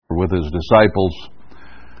with his disciples,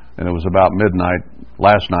 and it was about midnight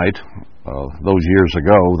last night, those years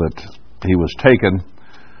ago, that he was taken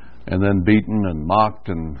and then beaten and mocked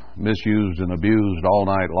and misused and abused all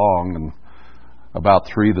night long. And about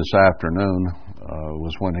 3 this afternoon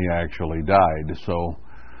was when he actually died. So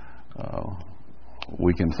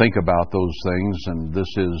we can think about those things, and this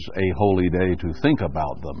is a holy day to think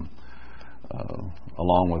about them.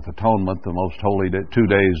 Along with Atonement, the most holy 2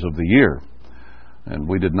 days of the year. And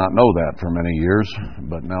we did not know that for many years,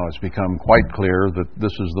 but now it's become quite clear that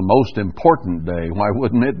this is the most important day. Why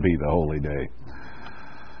wouldn't it be the holy day?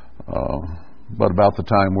 But about the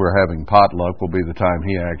time we're having potluck will be the time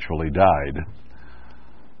he actually died.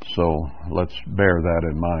 So let's bear that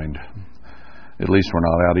in mind. At least we're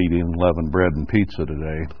not out eating leavened bread and pizza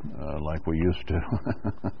today like we used to.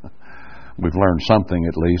 We've learned something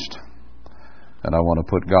at least. And I want to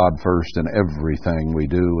put God first in everything we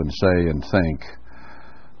do and say and think,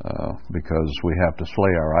 because we have to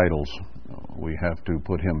slay our idols. We have to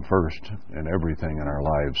put Him first in everything in our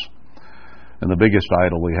lives. And the biggest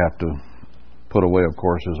idol we have to put away, of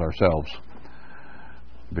course, is ourselves,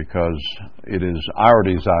 because it is our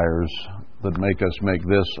desires that make us make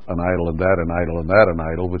this an idol and that an idol and that an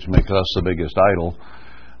idol, which makes us the biggest idol,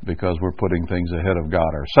 because we're putting things ahead of God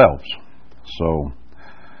ourselves. So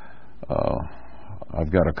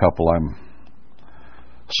I've got a couple I'm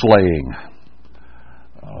slaying.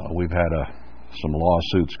 We've had some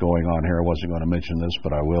lawsuits going on here. I wasn't going to mention this,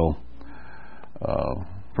 but I will.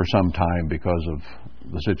 For some time, because of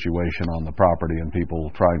the situation on the property and people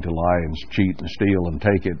trying to lie and cheat and steal and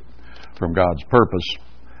take it from God's purpose.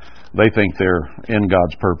 They think they're in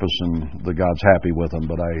God's purpose and that God's happy with them,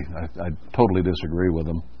 but I totally disagree with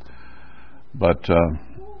them. But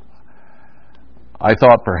I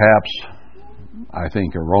thought I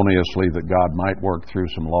think erroneously, that God might work through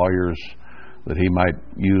some lawyers, that He might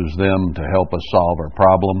use them to help us solve our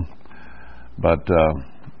problem. But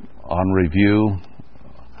on review,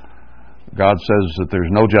 God says that there's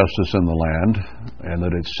no justice in the land and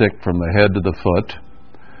that it's sick from the head to the foot.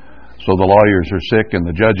 So the lawyers are sick and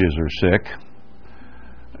the judges are sick.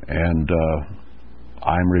 And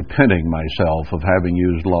I'm repenting myself of having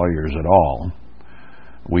used lawyers at all.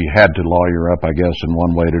 We had to lawyer up, I guess, in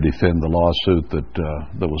one way to defend the lawsuit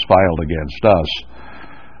that was filed against us.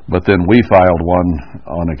 But then we filed one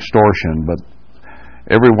on extortion. But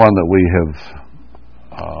everyone that we have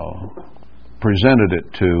presented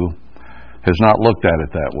it to has not looked at it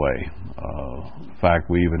that way. In fact,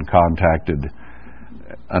 we even contacted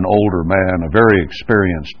an older man, a very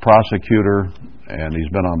experienced prosecutor, and he's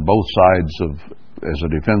been on both sides as a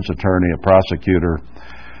defense attorney, a prosecutor,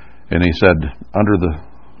 and he said, under the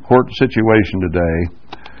court situation today,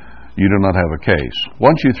 you do not have a case.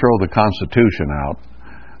 Once you throw the Constitution out,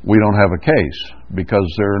 we don't have a case, because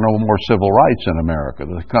there are no more civil rights in America.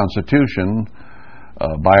 The Constitution,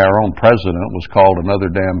 by our own president, was called another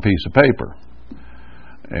damn piece of paper.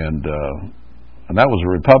 And that was a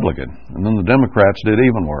Republican. And then the Democrats did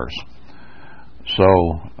even worse. So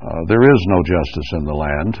there is no justice in the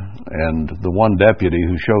land. And the one deputy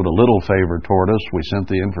who showed a little favor toward us, we sent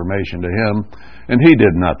the information to him, and he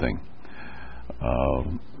did nothing.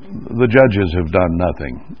 The judges have done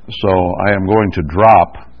nothing. So I am going to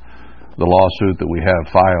drop the lawsuit that we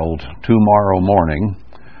have filed tomorrow morning.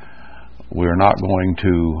 We are not going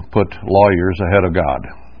to put lawyers ahead of God.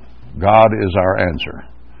 God is our answer.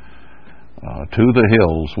 To the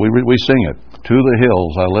hills, we sing it, to the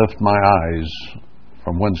hills I lift my eyes,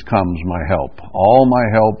 from whence comes my help. All my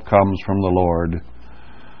help comes from the Lord,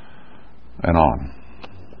 and on.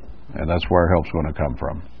 And that's where our help's going to come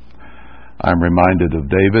from. I'm reminded of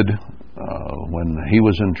David when he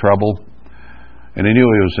was in trouble, and he knew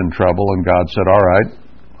he was in trouble, and God said, all right,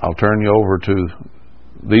 I'll turn you over to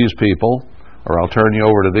these people, or I'll turn you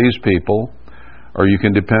over to these people, or you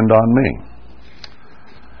can depend on me.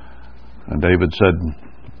 And David said,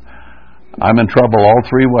 I'm in trouble all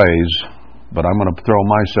 3 ways, but I'm going to throw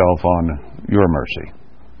myself on your mercy.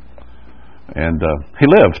 And he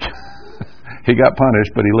lived. He got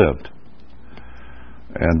punished, but he lived.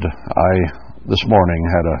 And I, this morning,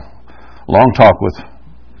 had a long talk with,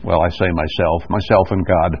 well, I say myself and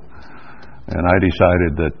God. And I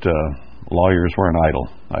decided that lawyers were an idol.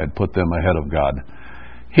 I had put them ahead of God.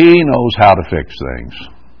 He knows how to fix things.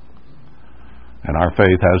 And our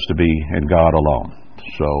faith has to be in God alone.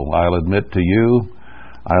 So I'll admit to you,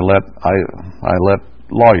 I let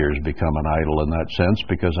lawyers become an idol in that sense,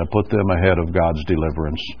 because I put them ahead of God's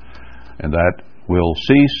deliverance. And that will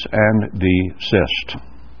cease and desist.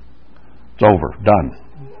 It's over, done.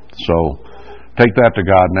 So take that to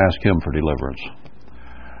God and ask Him for deliverance.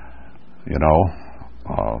 You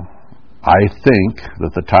know, I think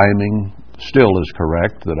that the timing still is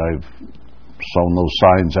correct, that I've sown those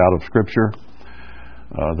signs out of Scripture,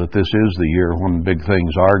 that this is the year when big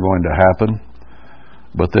things are going to happen.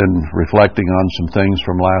 But then reflecting on some things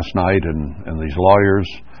from last night and these lawyers,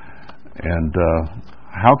 and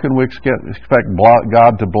how can we expect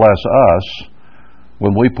God to bless us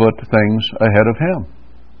when we put things ahead of Him?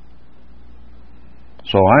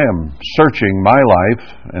 So I am searching my life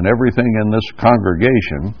and everything in this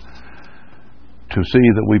congregation to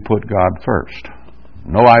see that we put God first.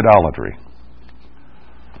 No idolatry.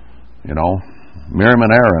 You know, Miriam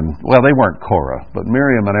and Aaron, well, they weren't Korah, but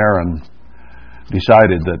Miriam and Aaron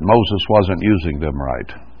decided that Moses wasn't using them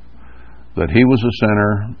right, that he was a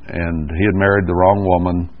sinner and he had married the wrong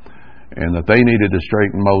woman, and that they needed to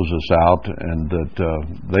straighten Moses out, and that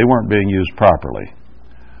they weren't being used properly.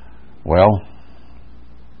 Well,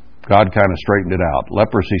 God kind of straightened it out.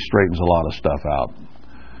 Leprosy straightens a lot of stuff out.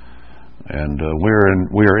 And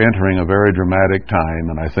we are entering a very dramatic time,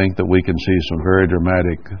 and I think that we can see some very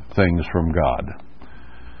dramatic things from God.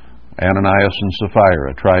 Ananias and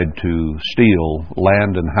Sapphira tried to steal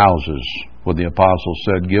land and houses when the apostles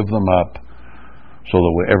said, give them up so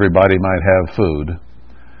that everybody might have food.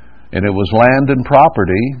 And it was land and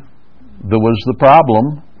property that was the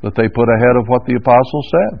problem that they put ahead of what the apostles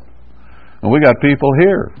said. And we got people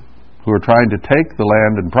here who are trying to take the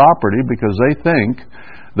land and property because they think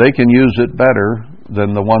they can use it better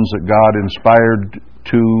than the ones that God inspired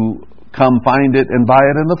to come find it and buy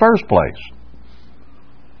it in the first place.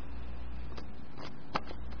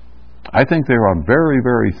 I think they're on very,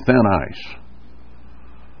 very thin ice.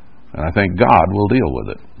 And I think God will deal with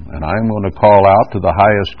it. And I'm going to call out to the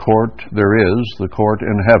highest court there is, the court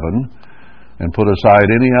in heaven, and put aside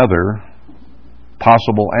any other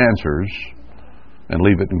possible answers and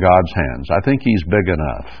leave it in God's hands. I think He's big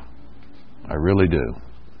enough. I really do.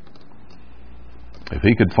 If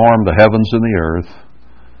He could form the heavens and the earth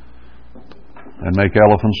and make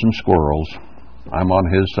elephants and squirrels, I'm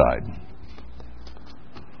on His side.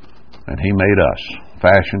 And He made us,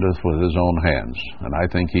 fashioned us with His own hands, and I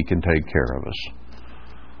think He can take care of us.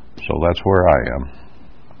 So that's where I am.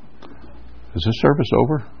 Is this service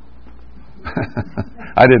over?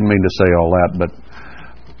 I didn't mean to say all that, but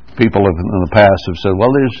people in the past have said,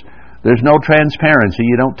 well, there's no transparency.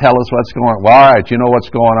 You don't tell us what's going on. Well, all right, you know what's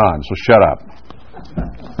going on, so shut up.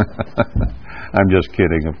 I'm just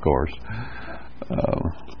kidding, of course.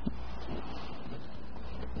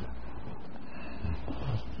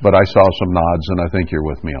 But I saw some nods, and I think you're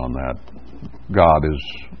with me on that. God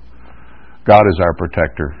is our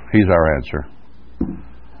protector. He's our answer.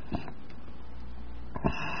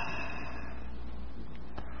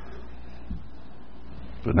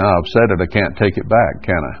 But now I've said it, I can't take it back,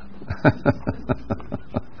 can I?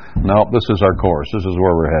 No, this is our course. This is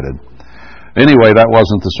where we're headed. Anyway, that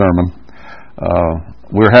wasn't the sermon.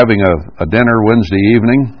 We're having a dinner Wednesday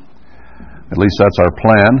evening. At least that's our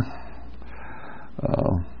plan.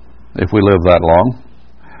 If we live that long.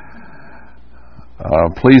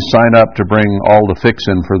 Please sign up to bring all the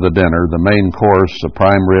fixin' for the dinner. The main course, the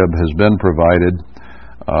prime rib, has been provided.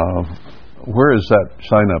 Where is that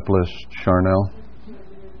sign-up list, Charnel?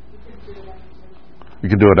 You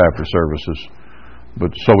can do it after services, but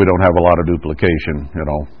so we don't have a lot of duplication. You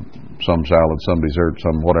know, some salad, some dessert,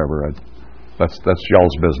 some whatever. That's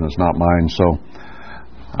y'all's business, not mine. So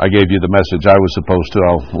I gave you the message I was supposed to.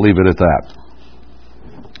 I'll leave it at that.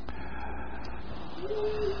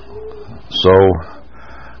 So,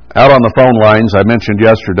 out on the phone lines, I mentioned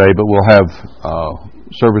yesterday, but we'll have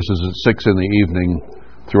services at 6 in the evening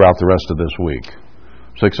throughout the rest of this week.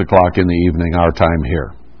 6 o'clock in the evening, our time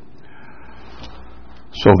here.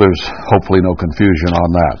 So there's hopefully no confusion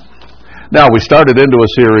on that. Now, we started into a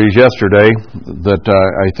series yesterday that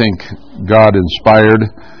I think God inspired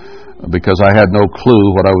because I had no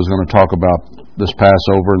clue what I was going to talk about this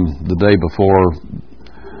Passover, and the day before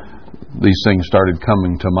these things started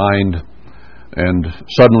coming to mind and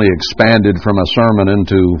suddenly expanded from a sermon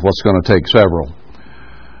into what's going to take several.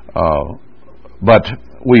 But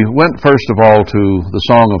we went first of all to the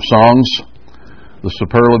Song of Songs, the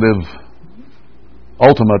superlative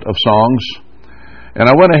ultimate of songs. And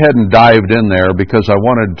I went ahead and dived in there because I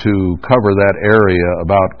wanted to cover that area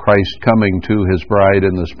about Christ coming to His bride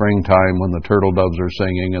in the springtime when the turtle doves are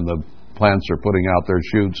singing and the plants are putting out their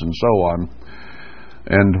shoots and so on.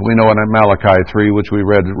 And we know in Malachi 3, which we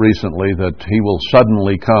read recently, that He will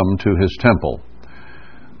suddenly come to His temple.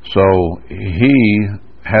 So He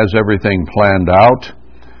has everything planned out.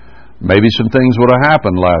 Maybe some things would have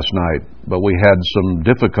happened last night, but we had some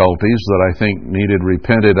difficulties that I think needed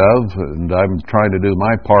repented of, and I'm trying to do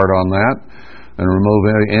my part on that and remove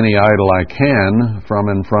any idol I can from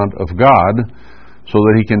in front of God so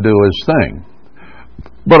that He can do His thing.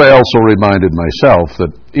 But I also reminded myself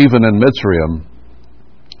that even in Mitzrayim,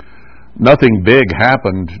 nothing big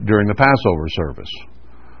happened during the Passover service.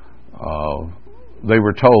 They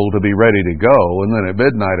were told to be ready to go, and then at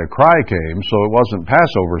midnight a cry came, so it wasn't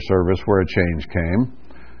Passover service where a change came.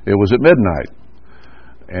 It was at midnight.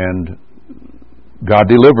 And God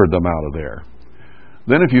delivered them out of there.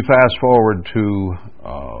 Then if you fast forward to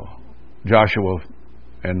Joshua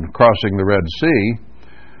and crossing the Red Sea,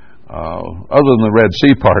 other than the Red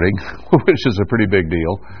Sea parting, which is a pretty big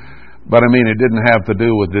deal, but I mean it didn't have to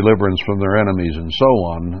do with deliverance from their enemies and so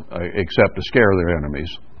on, except to scare their enemies.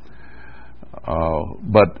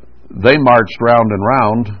 But they marched round and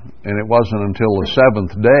round, and it wasn't until the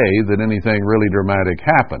seventh day that anything really dramatic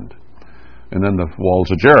happened. And then the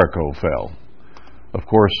walls of Jericho fell. Of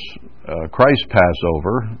course, Christ's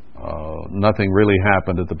Passover, nothing really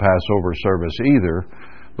happened at the Passover service either,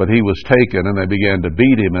 but He was taken and they began to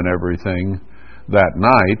beat Him and everything that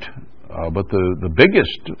night. But the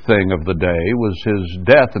biggest thing of the day was His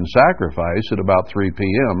death and sacrifice at about 3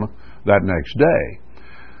 p.m. that next day.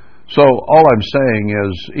 So all I'm saying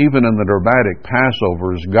is, even in the dramatic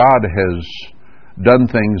Passovers, God has done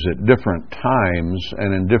things at different times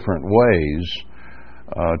and in different ways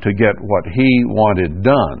to get what He wanted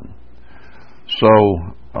done.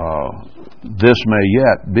 So this may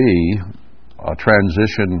yet be a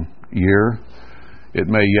transition year. It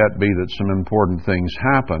may yet be that some important things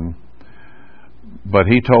happen. But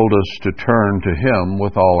He told us to turn to Him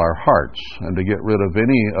with all our hearts and to get rid of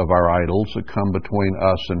any of our idols that come between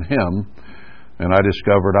us and Him. And I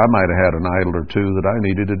discovered I might have had an idol or two that I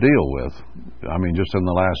needed to deal with. I mean, just in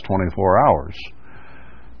the last 24 hours.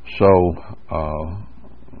 So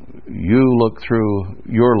you look through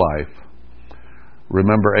your life.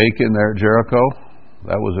 Remember Achan there at Jericho?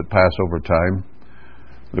 That was at Passover time.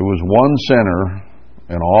 There was one sinner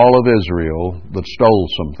in all of Israel that stole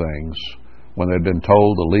some things when they'd been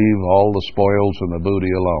told to leave all the spoils and the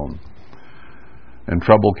booty alone. And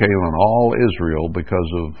trouble came on all Israel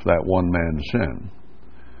because of that one man's sin.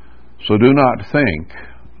 So do not think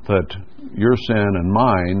that your sin and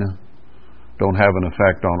mine don't have an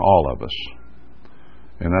effect on all of us.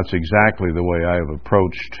 And that's exactly the way I have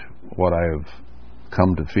approached what I have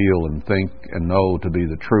come to feel and think and know to be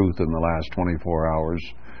the truth in the last 24 hours,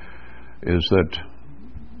 is that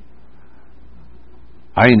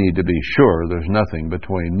I need to be sure there's nothing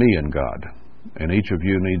between me and God. And each of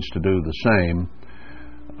you needs to do the same.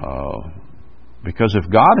 Because if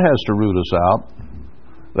God has to root us out,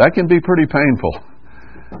 that can be pretty painful.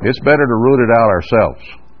 It's better to root it out ourselves.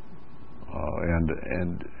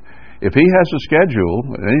 And if He has a schedule,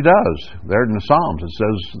 and He does, there in the Psalms it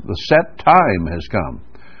says the set time has come.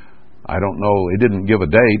 I don't know, He didn't give a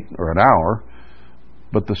date or an hour,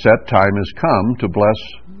 but the set time has come to bless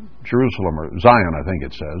Jerusalem, or Zion, I think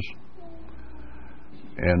it says.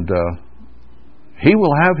 And He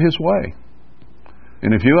will have His way.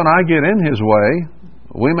 And if you and I get in His way,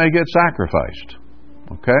 we may get sacrificed.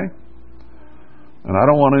 Okay? And I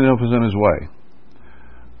don't want any of us in His way.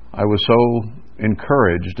 I was so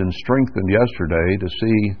encouraged and strengthened yesterday to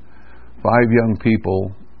see 5 young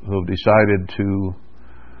people who have decided to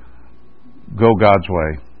go God's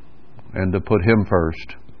way and to put Him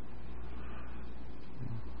first.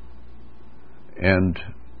 And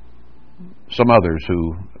some others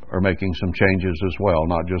who are making some changes as well,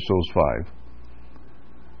 not just those 5.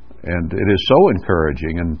 And it is so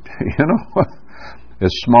encouraging. And, you know,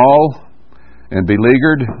 as small and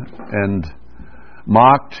beleaguered and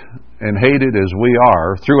mocked and hated as we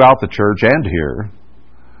are throughout the church and here,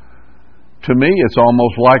 to me it's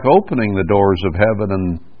almost like opening the doors of heaven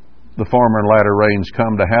and the former and latter rains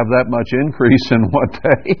come to have that much increase in one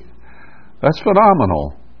day. That's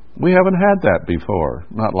phenomenal. We haven't had that before.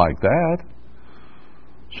 Not like that.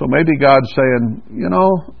 So maybe God's saying, you know,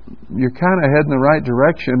 you're kind of heading the right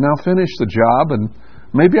direction. Now finish the job and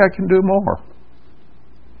maybe I can do more.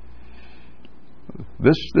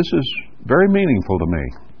 This is very meaningful to me.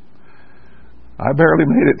 I barely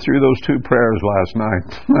made it through those 2 prayers last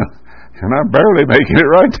night. And I'm barely making it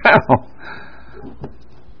right now.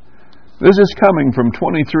 This is coming from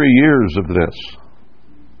 23 years of this.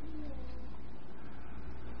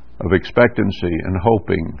 Of expectancy and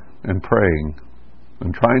hoping and praying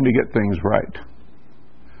and trying to get things right.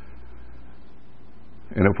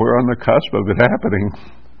 And if we're on the cusp of it happening,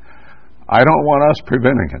 I don't want us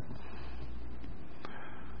preventing it.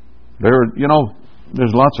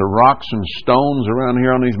 There's lots of rocks and stones around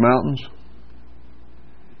here on these mountains.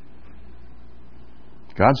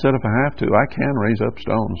 God said if I have to, I can raise up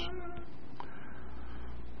stones.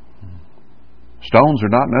 Stones are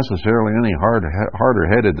not necessarily any harder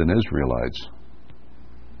headed than Israelites.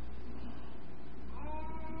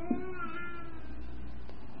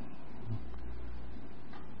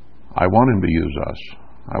 I want Him to use us.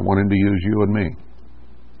 I want Him to use you and me.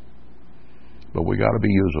 But we got to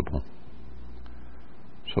be usable.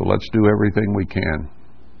 So let's do everything we can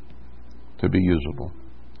to be usable.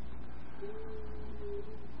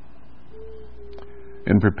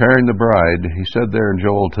 In preparing the bride, he said there in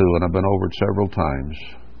Joel 2, and I've been over it several times,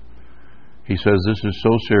 he says this is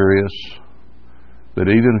so serious that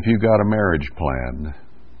even if you've got a marriage plan,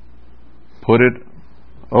 put it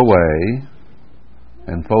away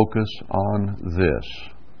and focus on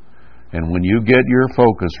this. And when you get your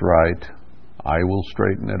focus right, I will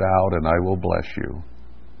straighten it out and I will bless you.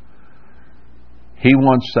 He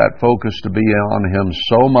wants that focus to be on Him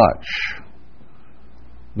so much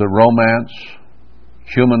that romance,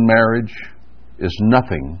 human marriage, is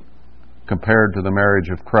nothing compared to the marriage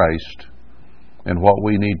of Christ and what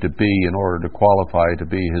we need to be in order to qualify to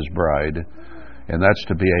be His bride, and that's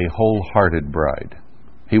to be a wholehearted bride.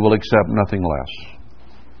 He will accept nothing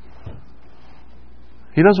less.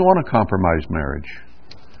 He doesn't want a compromised marriage.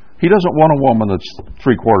 He doesn't want a woman that's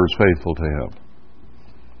 3/4 faithful to Him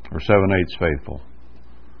or 7/8 faithful.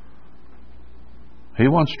 He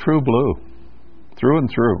wants true blue, through and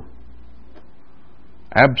through.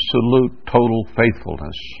 Absolute, total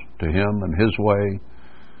faithfulness to Him and His way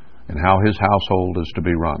and how His household is to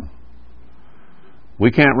be run.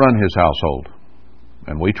 We can't run His household,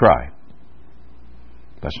 and we try.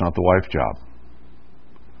 That's not the wife's job.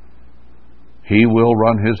 He will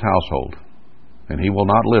run His household, and He will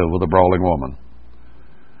not live with a brawling woman.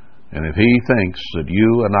 And if He thinks that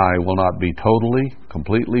you and I will not be totally,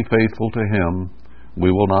 completely faithful to Him, we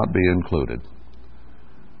will not be included.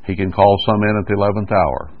 He can call some in at the 11th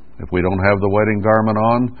hour. If we don't have the wedding garment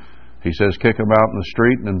on, He says kick them out in the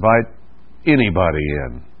street and invite anybody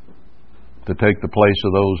in to take the place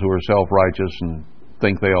of those who are self-righteous and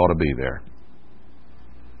think they ought to be there.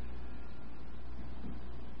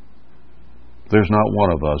 There's not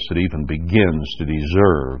one of us that even begins to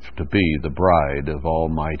deserve to be the bride of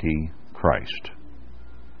Almighty Christ.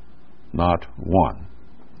 Not one.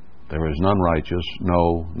 There is none righteous,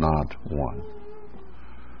 no, not one.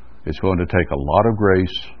 It's going to take a lot of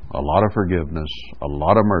grace, a lot of forgiveness, a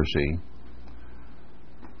lot of mercy,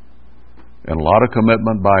 and a lot of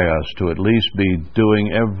commitment by us to at least be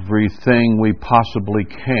doing everything we possibly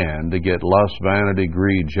can to get lust, vanity,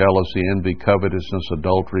 greed, jealousy, envy, covetousness,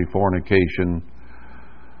 adultery, fornication,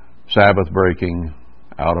 Sabbath breaking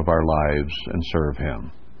out of our lives and serve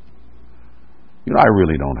Him. You know, I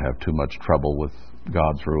really don't have too much trouble with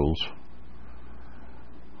God's rules.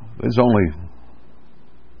 There's only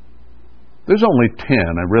 10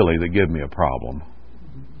 really that give me a problem.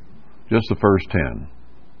 Just the first 10.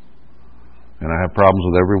 And I have problems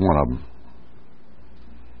with every one of them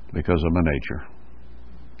because of my nature.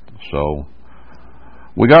 So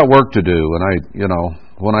we got work to do, and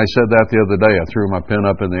when I said that the other day, I threw my pen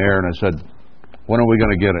up in the air and I said, when are we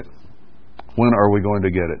going to get it? When are we going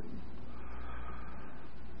to get it?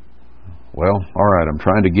 Well, all right, I'm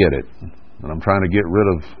trying to get it. And I'm trying to get rid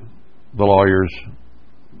of the lawyers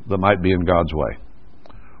that might be in God's way.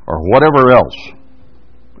 Or whatever else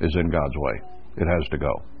is in God's way. It has to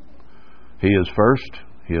go. He is first.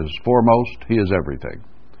 He is foremost. He is everything.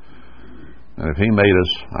 And if He made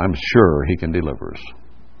us, I'm sure He can deliver us.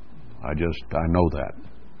 I know that.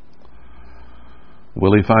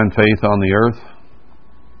 Will He find faith on the earth?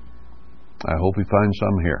 I hope He finds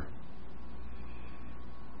some here.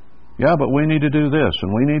 Yeah, but we need to do this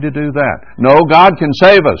and we need to do that. No, God can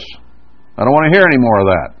save us. I don't want to hear any more of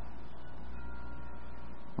that.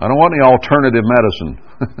 I don't want any alternative medicine.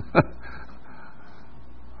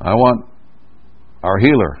 I want our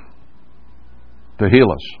healer to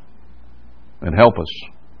heal us and help us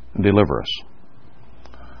and deliver us.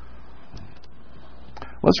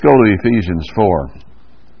 Let's go to Ephesians 4.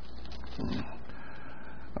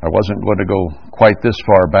 I wasn't going to go quite this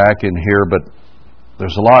far back in here, but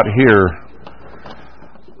there's a lot here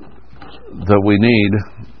that we need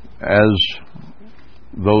as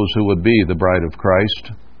those who would be the bride of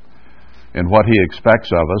Christ and what He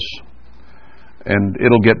expects of us. And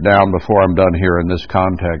it'll get down before I'm done here in this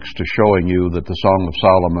context to showing you that the Song of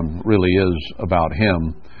Solomon really is about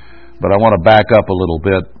Him. But I want to back up a little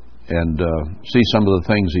bit and see some of the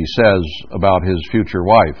things he says about his future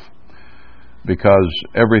wife, because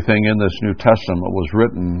everything in this New Testament was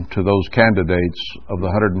written to those candidates of the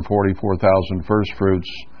 144,000 first fruits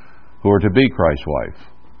who are to be Christ's wife.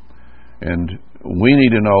 And we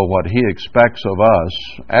need to know what He expects of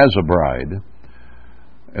us as a bride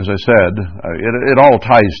as I said, it all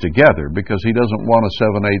ties together because he doesn't want a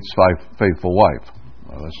 7/8 faithful wife.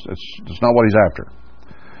 That's not what he's after.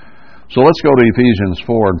 So let's go to Ephesians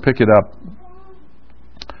 4 and pick it up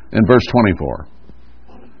in verse 24.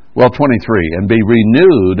 23. And be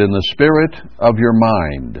renewed in the spirit of your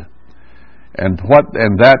mind, and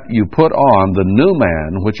that you put on the new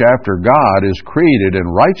man, which after God is created in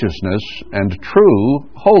righteousness and true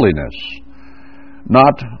holiness.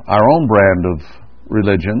 Not our own brand of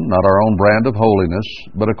religion, not our own brand of holiness,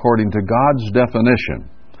 but according to God's definition.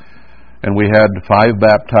 And we had 5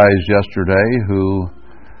 baptized yesterday who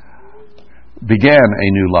began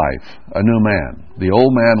a new life, a new man. The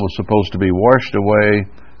old man was supposed to be washed away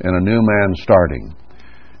and a new man starting.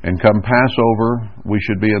 And come Passover, we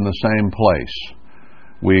should be in the same place.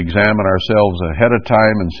 We examine ourselves ahead of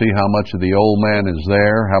time and see how much of the old man is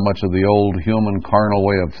there, how much of the old human carnal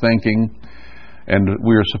way of thinking. And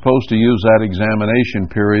we are supposed to use that examination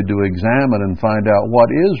period to examine and find out what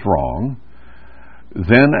is wrong,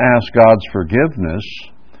 then ask God's forgiveness,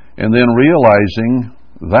 and then realizing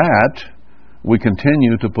that we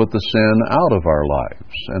continue to put the sin out of our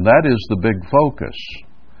lives. And that is the big focus,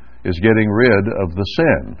 is getting rid of the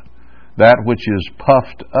sin. That which is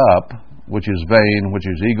puffed up, which is vain, which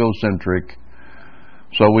is egocentric.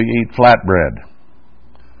 So we eat flatbread,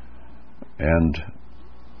 and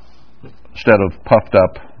instead of puffed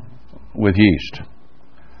up with yeast,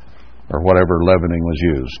 or whatever leavening was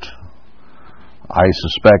used. I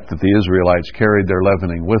suspect that the Israelites carried their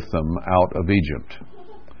leavening with them out of Egypt.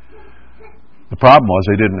 The problem was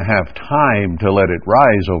they didn't have time to let it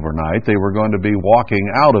rise overnight. They were going to be walking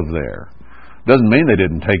out of there. Doesn't mean they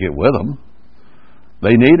didn't take it with them.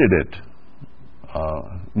 They needed it.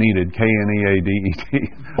 Needed,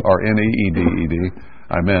 K-N-E-A-D-E-D, or N-E-E-D-E-D,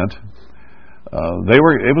 I meant.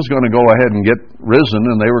 It was going to go ahead and get risen,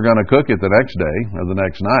 and they were going to cook it the next day or the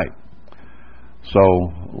next night. So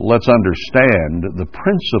let's understand the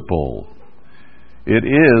principle. It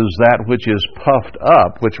is that which is puffed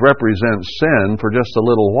up, which represents sin for just a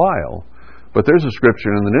little while. But there's a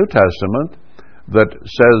scripture in the New Testament that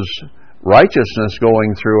says righteousness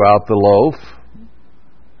going throughout the loaf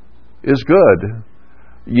is good.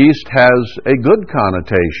 Yeast has a good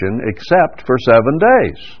connotation except for 7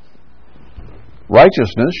 days.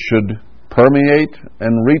 Righteousness should permeate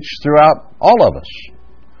and reach throughout all of us.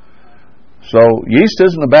 So yeast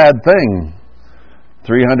isn't a bad thing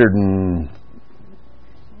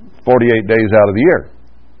 348 days out of the year,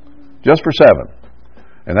 just for 7.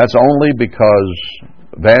 And that's only because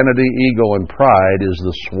vanity, ego, and pride is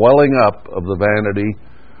the swelling up of the vanity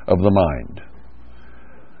of the mind.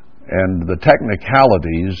 And the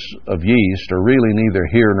technicalities of yeast are really neither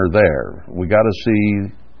here nor there. We got to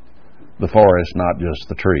see the forest, not just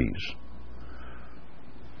the trees.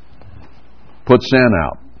 Put sin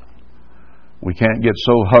out. We can't get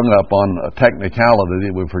so hung up on a technicality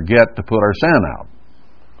that we forget to put our sin out.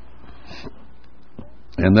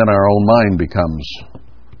 And then our own mind becomes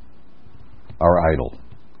our idol.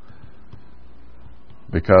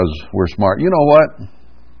 Because we're smart. You know what?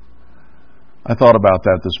 I thought about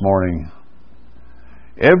that this morning.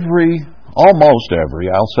 Almost every,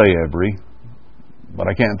 I'll say every, but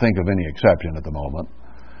I can't think of any exception at the moment.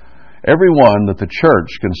 Everyone that the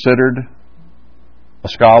church considered a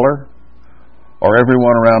scholar, or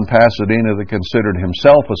everyone around Pasadena that considered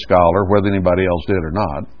himself a scholar, whether anybody else did or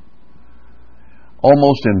not,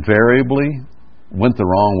 almost invariably went the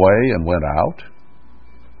wrong way and went out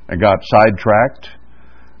and got sidetracked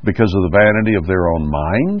because of the vanity of their own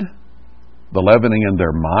mind, the leavening in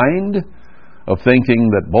their mind of thinking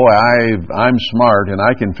that, boy, I'm smart and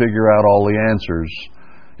I can figure out all the answers.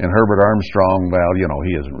 And Herbert Armstrong, well,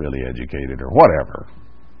 he isn't really educated or whatever.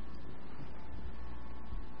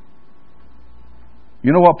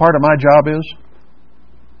 You know what part of my job is?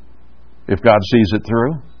 If God sees it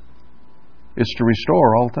through, it's to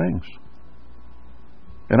restore all things.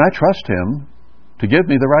 And I trust Him to give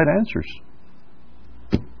me the right answers.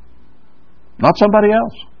 Not somebody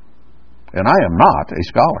else. And I am not a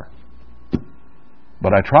scholar.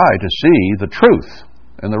 But I try to see the truth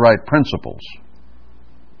and the right principles.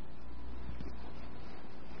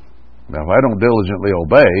 Now, if I don't diligently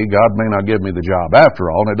obey, God may not give me the job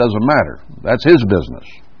after all, and it doesn't matter. That's His business.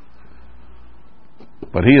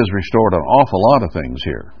 But He has restored an awful lot of things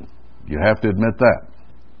here. You have to admit that.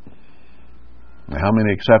 Now, how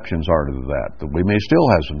many exceptions are to that? That we may still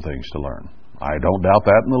have some things to learn. I don't doubt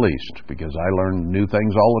that in the least, because I learn new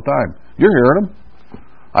things all the time. You're hearing them.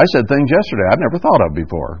 I said things yesterday I'd never thought of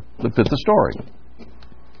before that fit the story.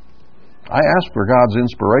 I asked for God's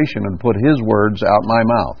inspiration and put His words out my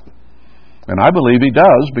mouth. And I believe He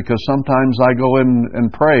does, because sometimes I go in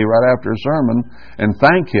and pray right after a sermon and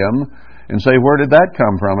thank Him and say, where did that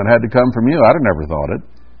come from? It had to come from you. I'd have never thought it.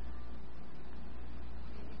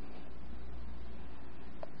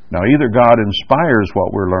 Now, either God inspires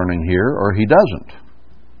what we're learning here or He doesn't.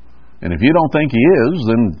 And if you don't think He is,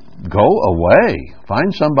 then go away.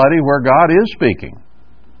 Find somebody where God is speaking.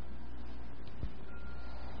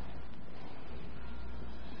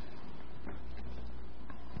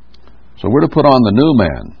 So we're to put on the new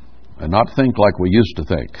man and not think like we used to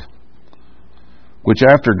think, which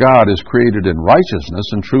after God is created in righteousness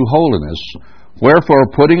and true holiness.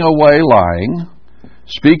 Wherefore, putting away lying,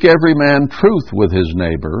 speak every man truth with his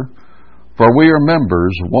neighbor, for we are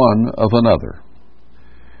members one of another.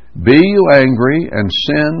 Be you angry and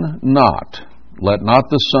sin not. Let not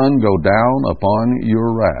the sun go down upon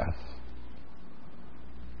your wrath.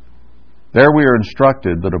 There we are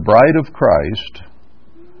instructed that a bride of Christ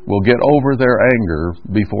will get over their anger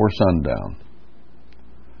before sundown.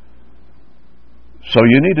 So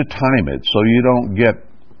you need to time it so you don't get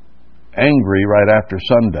angry right after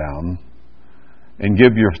sundown and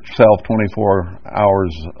give yourself 24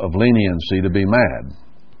 hours of leniency to be mad.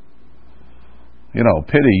 You know,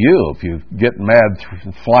 pity you if you get mad,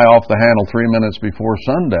 fly off the handle 3 minutes before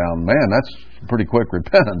sundown. Man, that's pretty quick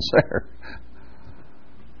repentance there.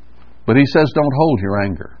 But He says don't hold your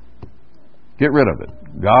anger. Get rid of it.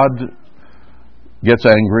 God gets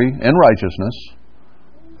angry in righteousness,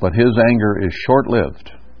 but His anger is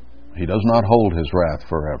short-lived. He does not hold His wrath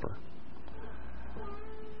forever.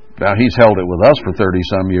 Now, He's held it with us for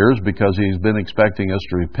 30-some years because He's been expecting us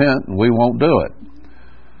to repent, and we won't do it.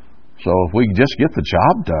 So if we just get the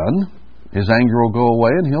job done, His anger will go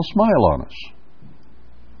away and He'll smile on us.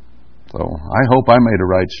 So I hope I made a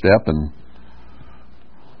right step in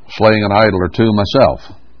slaying an idol or two myself.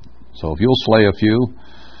 So if you'll slay a few,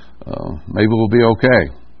 maybe we'll be okay.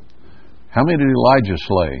 How many did Elijah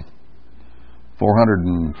slay?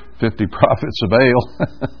 450 prophets of Baal.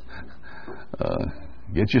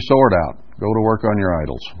 Get your sword out. Go to work on your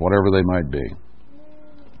idols, whatever they might be.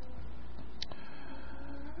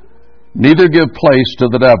 Neither give place to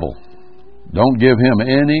the devil. Don't give him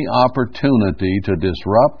any opportunity to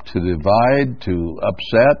disrupt, to divide, to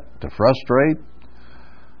upset, to frustrate.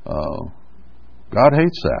 God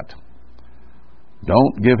hates that.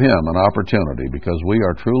 Don't give him an opportunity, because we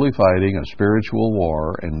are truly fighting a spiritual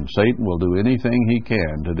war, and Satan will do anything he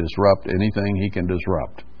can to disrupt anything he can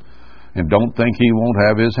disrupt. And don't think he won't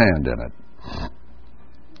have his hand in it.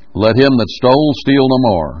 Let him that stole steal no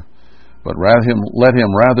more, but let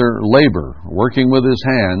him rather labor, working with his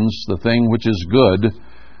hands the thing which is good,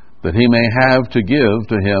 that he may have to give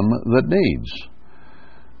to him that needs.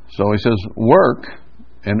 So he says, work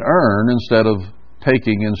and earn instead of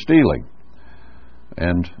taking and stealing,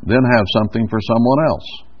 and then have something for someone else.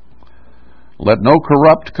 Let no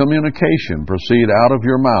corrupt communication proceed out of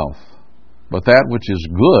your mouth, but that which is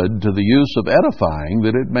good to the use of edifying,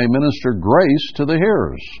 that it may minister grace to the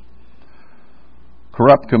hearers.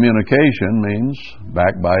 Corrupt communication means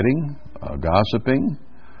backbiting, gossiping,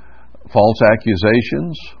 false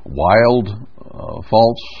accusations, wild,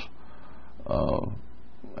 false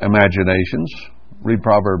imaginations. Read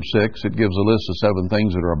Proverbs 6. It gives a list of 7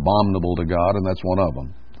 things that are abominable to God, and that's one of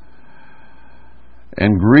them.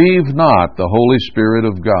 And grieve not the Holy Spirit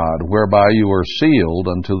of God, whereby you are sealed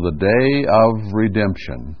unto the day of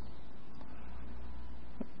redemption.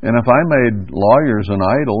 And if I made lawyers an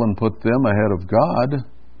idol and put them ahead of God,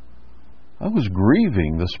 I was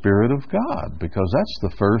grieving the Spirit of God, because that's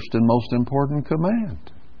the first and most important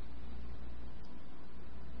command.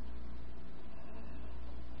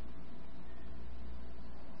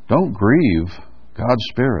 Don't grieve God's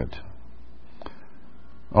Spirit.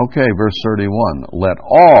 Okay, verse 31. Let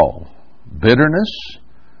all bitterness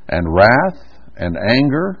and wrath and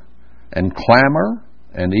anger and clamor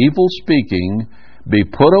and evil speaking be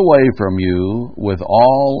put away from you with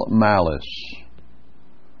all malice.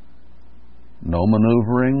 No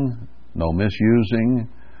maneuvering, no misusing,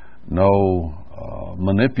 no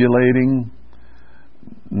manipulating,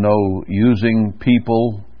 no using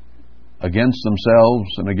people against themselves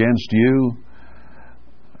and against you.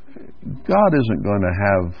 God isn't going to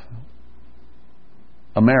have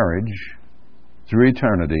a marriage through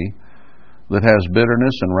eternity that has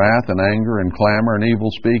bitterness and wrath and anger and clamor and evil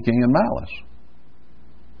speaking and malice.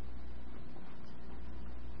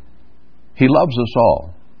 He loves us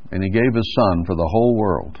all, and He gave His Son for the whole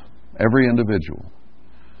world, every individual.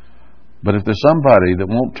 But if there's somebody that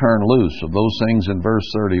won't turn loose of those things in verse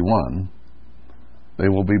 31, they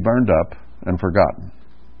will be burned up and forgotten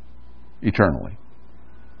eternally.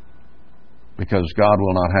 because God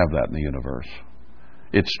will not have that in the universe.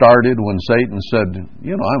 It started when Satan said,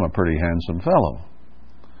 I'm a pretty handsome fellow.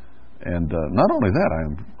 And not only that, I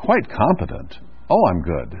am quite competent. Oh, I'm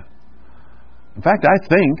good. In fact, I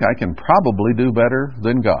think I can probably do better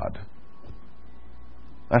than God.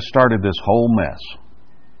 That started this whole mess.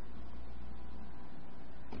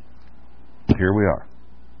 Here we are.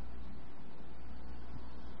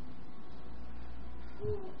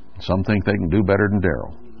 Some think they can do better than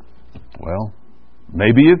Darryl. Well,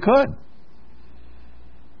 maybe you could.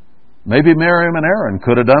 Maybe Miriam and Aaron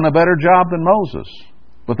could have done a better job than Moses.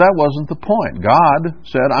 But that wasn't the point. God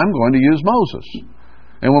said, I'm going to use Moses.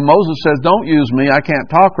 And when Moses says, don't use me, I can't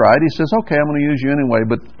talk right, he says, okay, I'm going to use you anyway,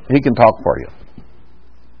 but he can talk for you.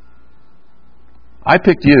 I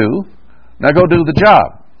picked you. Now go do the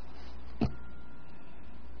job.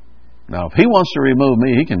 Now, if he wants to remove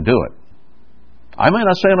me, he can do it. I may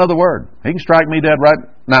not say another word. He can strike me dead right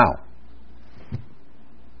now.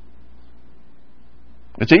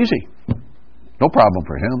 It's easy. No problem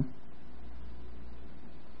for him.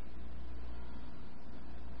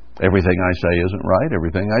 Everything I say isn't right.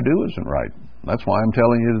 Everything I do isn't right. That's why I'm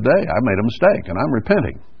telling you today I made a mistake and I'm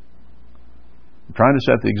repenting. I'm trying to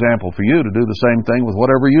set the example for you to do the same thing with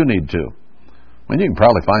whatever you need to. I mean, you can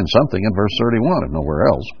probably find something in verse 31 if nowhere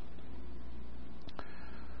else.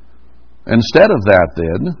 Instead of that,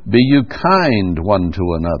 then, be you kind one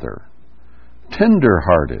to another,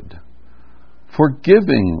 tender-hearted,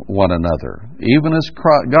 forgiving one another, even as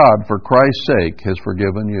God, for Christ's sake, has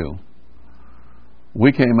forgiven you.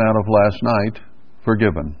 We came out of last night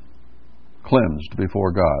forgiven, cleansed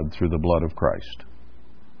before God through the blood of Christ.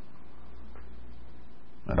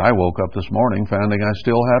 And I woke up this morning finding I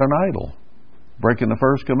still had an idol, breaking the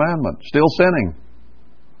first commandment, still sinning.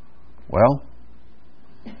 Well,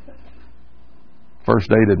 first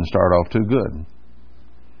day didn't start off too good,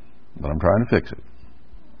 but I'm trying to fix it.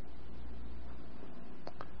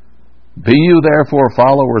 Be you therefore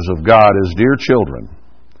followers of God as dear children,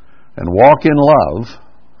 and walk in love.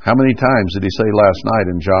 How many times did he say last night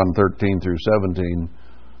in John 13 through 17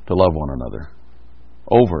 to love one another?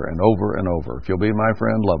 Over and over and over. If you'll be my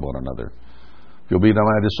friend, love one another. If you'll be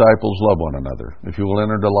my disciples, love one another. If you will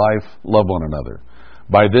enter into life, love one another.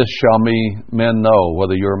 By this shall men know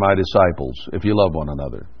whether you are my disciples, if you love one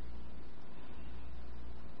another.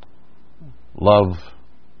 Love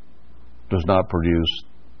does not produce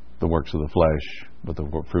the works of the flesh, but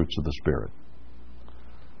the fruits of the Spirit.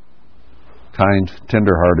 Kind,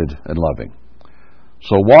 tender-hearted, and loving.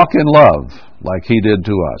 So walk in love like he did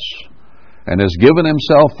to us, and has given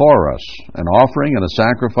himself for us, an offering and a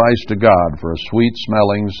sacrifice to God for a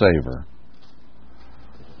sweet-smelling savor.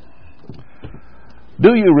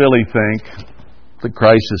 Do you really think that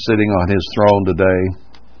Christ is sitting on his throne today,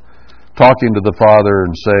 talking to the Father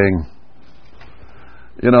and saying,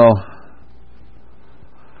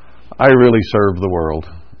 I really served the world.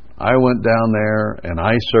 I went down there and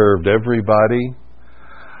I served everybody.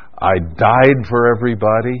 I died for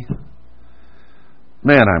everybody.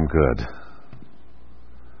 Man, I'm good.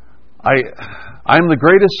 I'm the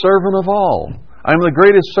greatest servant of all. I'm the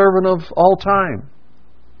greatest servant of all time.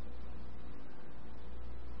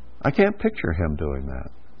 I can't picture him doing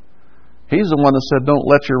that. He's the one that said, don't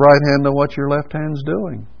let your right hand know what your left hand's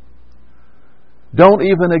doing. Don't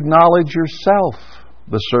even acknowledge yourself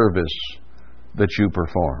the service that you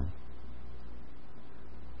perform.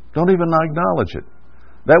 Don't even acknowledge it.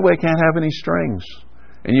 That way it can't have any strings.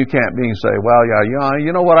 And you can't say, well, yeah,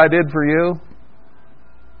 you know what I did for you?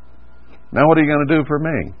 Now what are you going to do for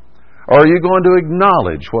me? Or are you going to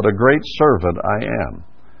acknowledge what a great servant I am?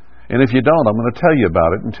 And if you don't, I'm going to tell you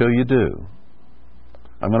about it until you do.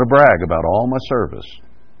 I'm going to brag about all my service.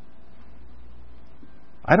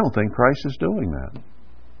 I don't think Christ is doing that.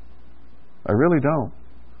 I really don't.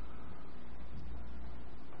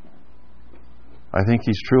 I think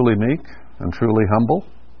he's truly meek and truly humble.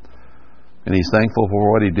 And he's thankful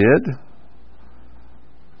for what he did.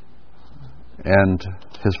 And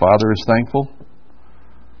his Father is thankful.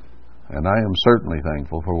 And I am certainly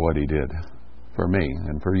thankful for what he did for me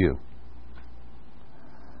and for you.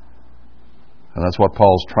 And that's what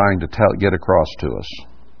Paul's trying to get across to us.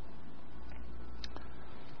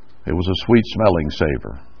 It was a sweet-smelling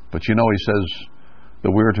savor. But he says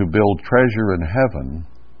that we're to build treasure in heaven.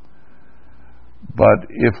 But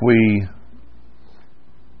if we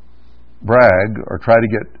brag or try to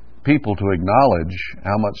get people to acknowledge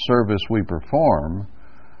how much service we perform,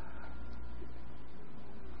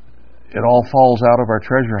 it all falls out of our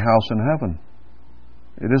treasure house in heaven.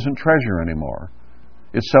 It isn't treasure anymore.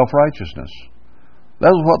 It's self-righteousness.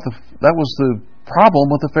 That was the problem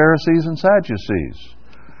with the Pharisees and Sadducees.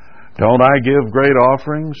 Don't I give great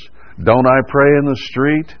offerings? Don't I pray in the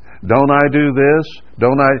street? Don't I do this?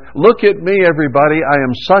 Don't I? Look at me, everybody. I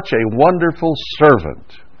am such a wonderful servant.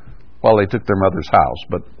 Well, they took their mother's house,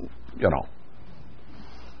 but, you know.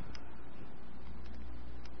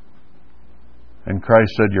 And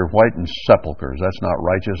Christ said, you're whitened sepulchres. That's not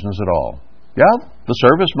righteousness at all. Yeah, the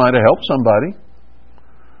service might have helped somebody.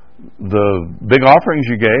 The big offerings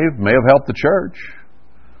you gave may have helped the church.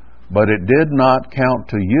 But it did not count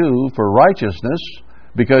to you for righteousness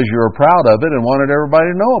because you were proud of it and wanted everybody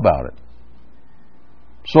to know about it.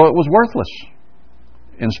 So it was worthless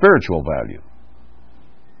in spiritual value.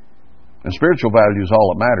 And spiritual value is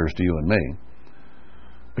all that matters to you and me,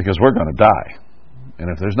 because we're going to die. And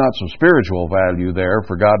if there's not some spiritual value there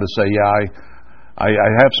for God to say, yeah, I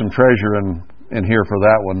have some treasure in here for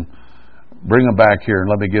that one, bring them back here and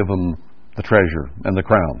let me give them the treasure and the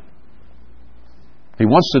crown. He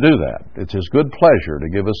wants to do that. It's His good pleasure to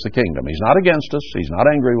give us the kingdom. He's not against us. He's not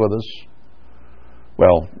angry with us.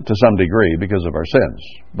 Well, to some degree because of our sins.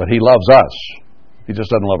 But He loves us. He just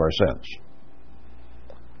doesn't love our sins.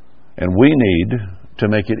 And we need to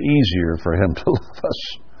make it easier for Him to love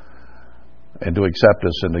us and to accept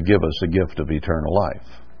us and to give us the gift of eternal life.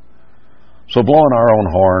 So blowing our own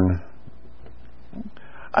horn,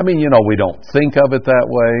 I mean, we don't think of it that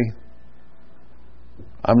way.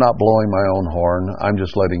 I'm not blowing my own horn. I'm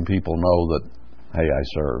just letting people know that, hey, I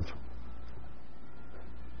serve.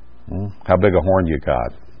 How big a horn you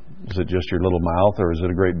got? Is it just your little mouth, or is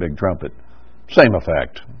it a great big trumpet? Same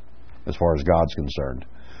effect, as far as God's concerned.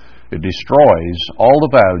 It destroys all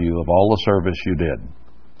the value of all the service you did.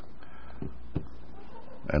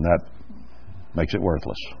 And that makes it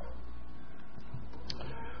worthless.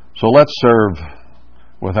 So let's serve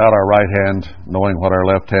without our right hand knowing what our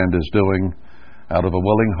left hand is doing, out of a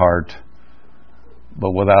willing heart,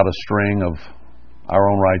 but without a string of our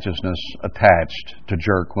own righteousness attached to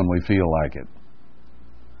jerk when we feel like it.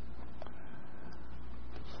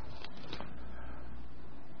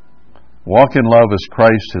 Walk in love as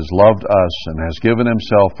Christ has loved us and has given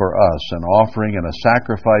Himself for us, an offering and a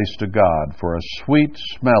sacrifice to God for a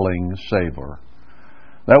sweet-smelling savor.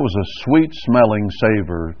 That was a sweet-smelling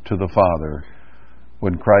savor to the Father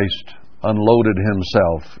when Christ unloaded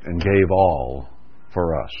Himself and gave all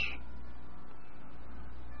for us.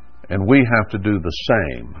 And we have to do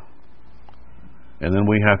the same. And then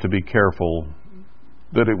we have to be careful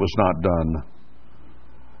that it was not done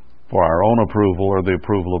for our own approval or the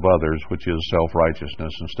approval of others, which is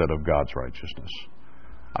self-righteousness instead of God's righteousness.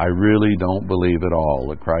 I really don't believe at all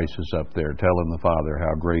that Christ is up there telling the Father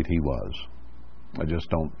how great He was. I just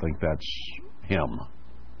don't think that's Him.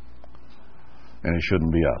 And it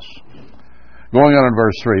shouldn't be us. Going on in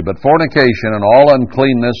verse 3, but fornication and all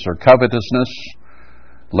uncleanness or covetousness,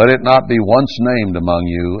 let it not be once named among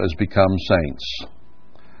you as become saints.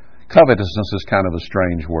 Covetousness is kind of a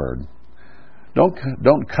strange word. Don't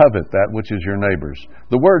covet that which is your neighbor's.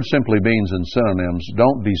 The word simply means in synonyms,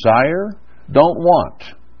 don't desire, don't want.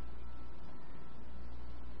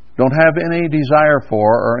 Don't have any desire for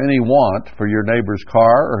or any want for your neighbor's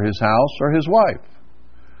car or his house or his wife.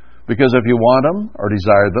 Because if you want them or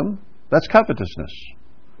desire them, that's covetousness.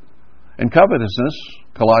 And covetousness,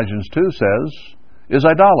 Colossians 2 says, is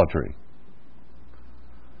idolatry.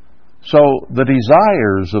 So the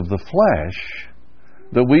desires of the flesh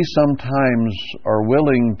that we sometimes are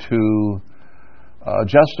willing to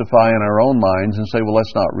justify in our own minds and say, well,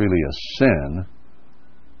 that's not really a sin.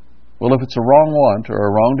 Well, if it's a wrong want or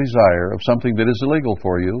a wrong desire of something that is illegal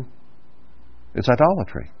for you, it's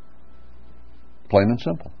idolatry. Plain and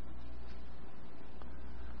simple.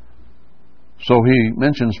 So he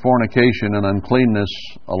mentions fornication and uncleanness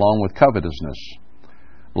along with covetousness.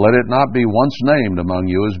 Let it not be once named among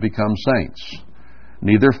you as become saints,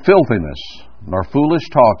 neither filthiness, nor foolish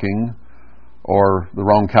talking, or the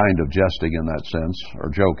wrong kind of jesting in that sense, or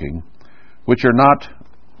joking, which are not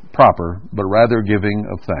proper, but rather giving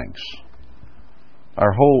of thanks.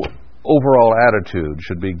 Our whole overall attitude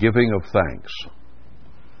should be giving of thanks.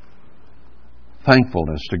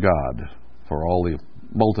 Thankfulness to God for all the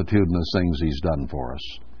multitudinous things He's done for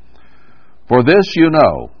us. For this you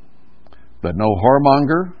know, that no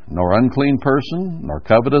whoremonger, nor unclean person, nor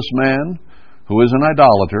covetous man, who is an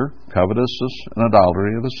idolater, covetousness and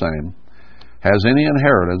idolatry are the same, has any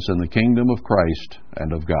inheritance in the kingdom of Christ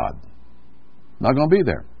and of God. Not going to be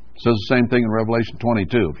there. It says the same thing in Revelation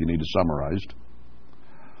 22, if you need it summarized.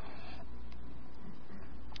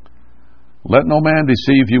 Let no man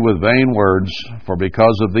deceive you with vain words, for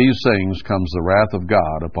because of these things comes the wrath of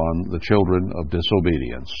God upon the children of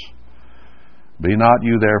disobedience. Be not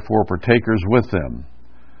you therefore partakers with them.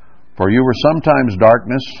 For you were sometimes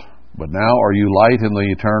darkness, But now are you light in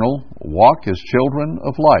the eternal? Walk as children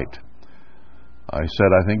of light. I said,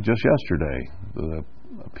 I think just yesterday, the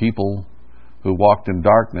people who walked in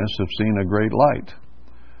darkness have seen a great light.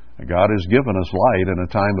 God has given us light in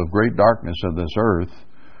a time of great darkness of this earth,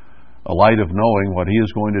 a light of knowing what He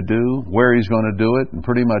is going to do, where He's going to do it, and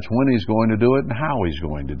pretty much when He's going to do it and how He's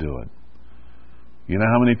going to do it. You know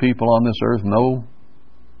how many people on this earth know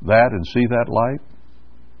that and see that light?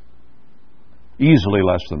 Easily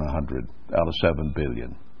less than 100 out of 7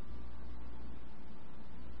 billion.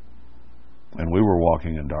 And we were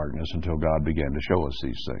walking in darkness until God began to show us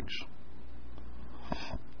these things.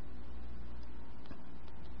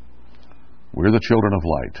 We're the children of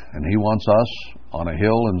light, and He wants us on a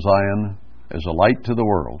hill in Zion as a light to the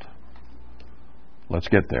world. Let's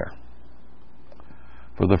get there.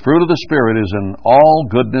 For the fruit of the Spirit is in all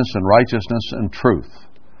goodness and righteousness and truth,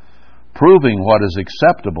 proving what is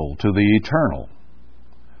acceptable to the eternal.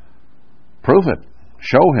 Prove it.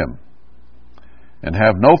 Show Him. And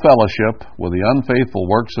have no fellowship with the unfaithful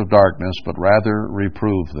works of darkness, but rather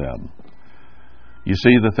reprove them. You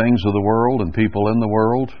see the things of the world and people in the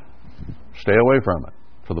world, stay away from it,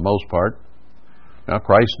 for the most part. Now,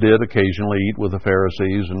 Christ did occasionally eat with the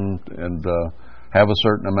Pharisees and have a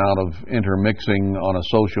certain amount of intermixing on a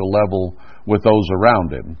social level with those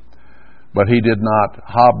around Him. But He did not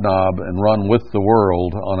hobnob and run with the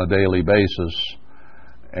world on a daily basis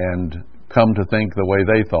and come to think the way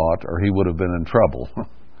they thought, or He would have been in trouble.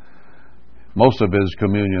 Most of His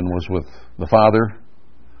communion was with the Father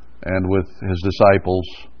and with His disciples,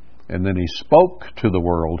 and then He spoke to the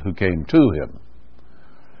world who came to Him.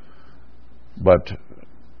 But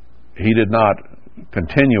He did not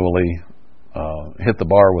continually hit the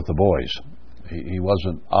bar with the boys. He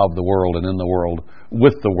wasn't of the world and in the world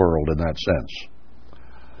with the world in that sense.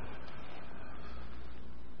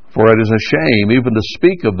 For it is a shame even to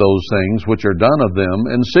speak of those things which are done of them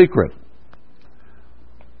in secret.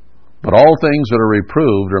 But all things that are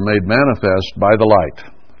reproved are made manifest by the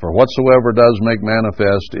light. For whatsoever does make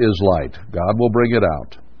manifest is light. God will bring it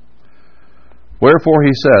out. Wherefore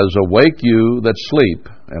He says, Awake you that sleep,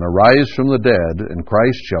 and arise from the dead, and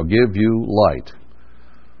Christ shall give you light.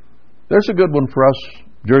 There's a good one for us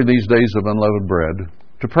during these days of unleavened bread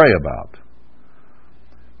to pray about.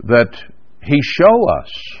 That He show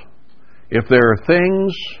us if there are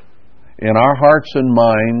things in our hearts and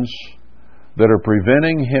minds that are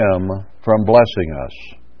preventing Him from blessing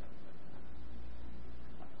us.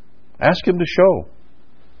 Ask Him to show.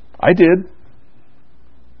 I did.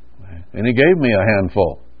 And He gave me a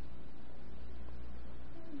handful.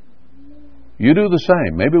 You do the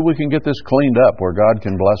same. Maybe we can get this cleaned up where God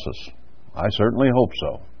can bless us. I certainly hope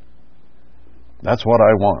so. That's what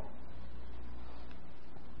I want.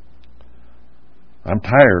 I'm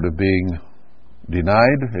tired of being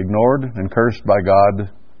denied, ignored, and cursed by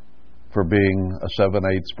God for being a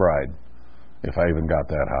 7/8 bride, if I even got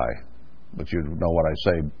that high. But you know what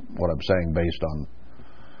I'm saying based on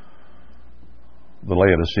the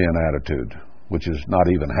Laodicean attitude, which is not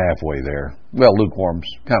even halfway there. Well, lukewarm's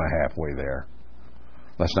kind of halfway there.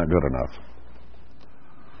 That's not good enough.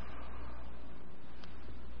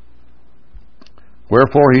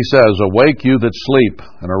 Wherefore He says, Awake you that sleep,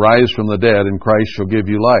 and arise from the dead, and Christ shall give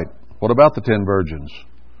you light. What about the 10 virgins?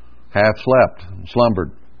 Half slept,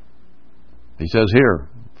 slumbered. He says here,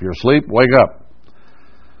 if you're asleep, wake up.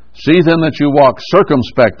 See then that you walk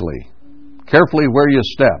circumspectly, carefully where you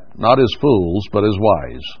step, not as fools, but as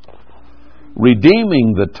wise.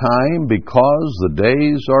 Redeeming the time because the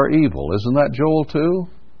days are evil. Isn't that Joel 2?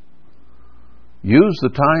 Use the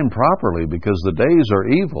time properly because the days are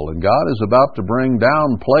evil, and God is about to bring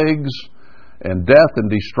down plagues and death and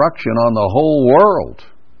destruction on the whole world.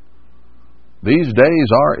 These days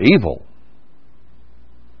are evil.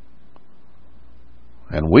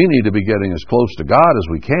 And we need to be getting as close to God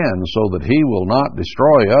as we can so that He will not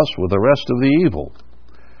destroy us with the rest of the evil.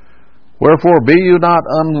 Wherefore be you not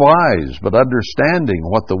unwise, but understanding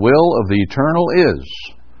what the will of the eternal is.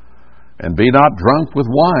 And be not drunk with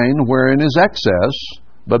wine wherein is excess,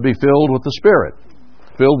 but be filled with the Spirit.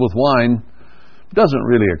 Filled with wine doesn't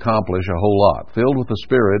really accomplish a whole lot. Filled with the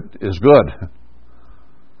Spirit is good.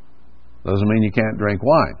 Doesn't mean you can't drink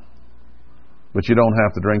wine. But you don't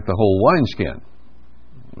have to drink the whole wineskin.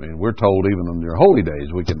 I mean, we're told even in your holy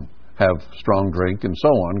days we can have strong drink and so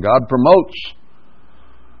on. God promotes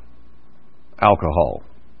alcohol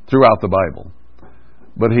throughout the Bible.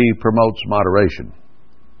 But He promotes moderation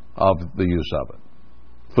of the use of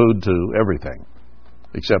it. Food too, everything,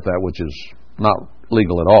 except that which is not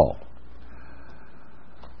legal at all.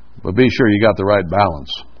 But be sure you got the right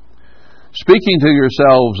balance. speaking to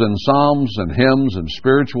yourselves in psalms and hymns and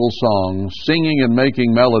spiritual songs, singing and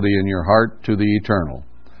making melody in your heart to the Eternal.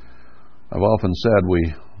 I've often said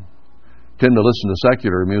we tend to listen to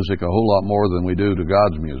secular music a whole lot more than we do to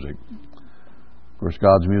God's music. Of course,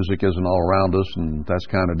 God's music isn't all around us, and that's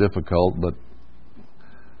kind of difficult, but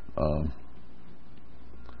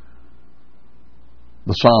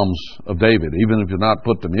the Psalms of David, even if you're not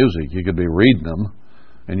put to music, you could be reading them,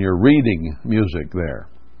 and you're reading music there.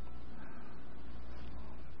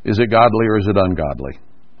 Is it godly or is it ungodly?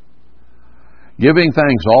 Giving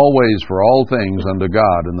thanks always for all things unto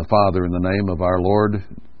God and the Father in the name of our Lord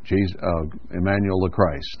Jesus, Emmanuel the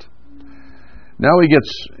Christ. Now he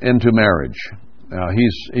gets into marriage. Now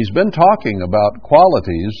he's been talking about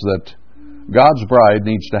qualities that God's bride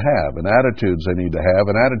needs to have, and attitudes they need to have,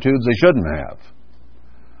 and attitudes they shouldn't have.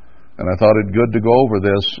 And I thought it good to go over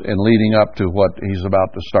this in leading up to what he's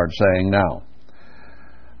about to start saying now.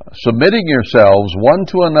 Submitting yourselves one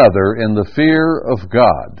to another in the fear of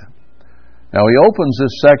God. Now he opens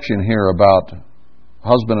this section here about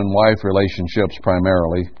husband and wife relationships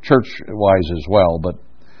primarily, church-wise as well, but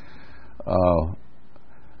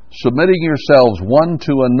submitting yourselves one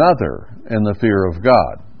to another in the fear of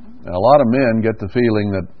God. Now, a lot of men get the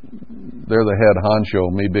feeling that they're the head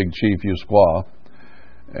honcho, me big chief, you squaw,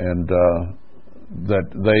 and that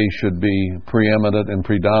they should be preeminent and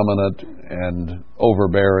predominant and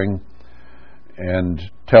overbearing and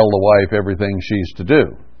tell the wife everything she's to do.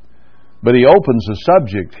 But he opens the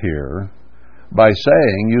subject here by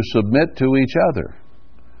saying you submit to each other.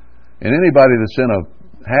 And anybody that's in a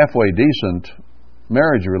halfway decent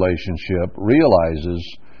marriage relationship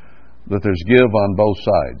realizes that there's give on both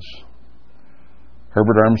sides.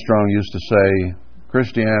 Herbert Armstrong used to say,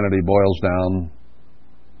 Christianity boils down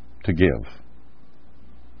to give.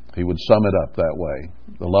 He would sum it up that way.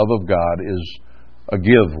 The love of God is a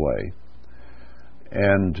give way.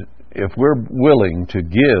 And if we're willing to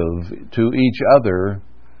give to each other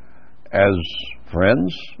as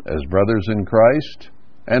friends, as brothers in Christ,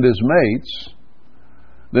 and as mates,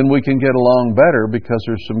 then we can get along better because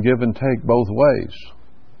there's some give and take both ways.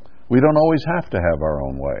 We don't always have to have our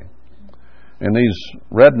own way. And these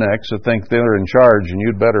rednecks that think they're in charge and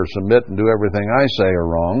you'd better submit and do everything I say are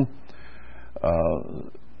wrong.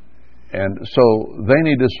 And so they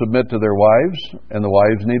need to submit to their wives, and the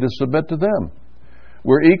wives need to submit to them.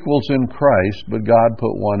 We're equals in Christ, but God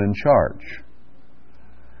put one in charge.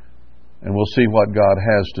 And we'll see what God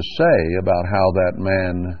has to say about how that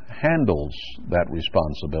man handles that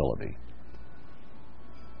responsibility.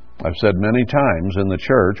 I've said many times in the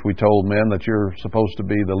church, we told men that you're supposed to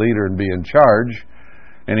be the leader and be in charge,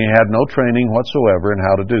 and he had no training whatsoever in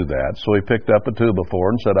how to do that, so he picked up a two-by-four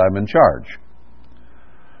and said, I'm in charge.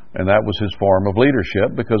 And that was his form of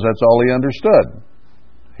leadership because that's all he understood.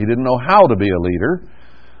 He didn't know how to be a leader,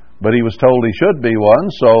 but he was told he should be one,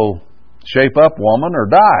 so shape up, woman, or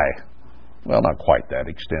die. Well, not quite that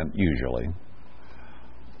extent, usually.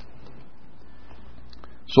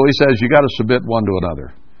 So he says, you got to submit one to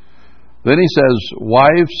another. Then he says,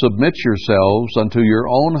 wives, submit yourselves unto your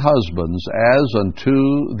own husbands as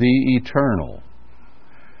unto the eternal.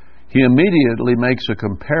 He immediately makes a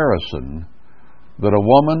comparison that a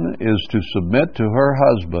woman is to submit to her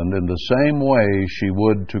husband in the same way she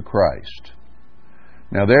would to Christ.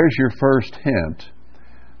 Now there's your first hint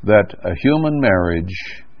that a human marriage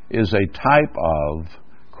is a type of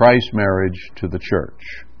Christ's marriage to the church.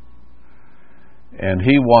 And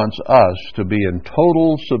he wants us to be in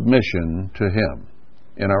total submission to him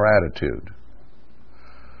in our attitude.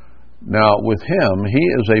 Now with him, he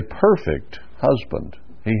is a perfect husband.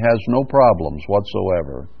 He has no problems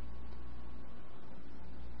whatsoever.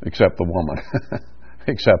 Except the woman,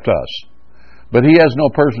 except us. But he has no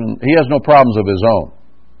problems of his own.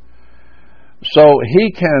 So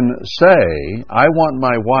he can say, I want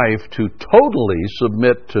my wife to totally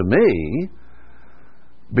submit to me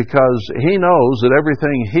because he knows that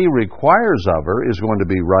everything he requires of her is going to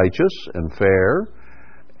be righteous and fair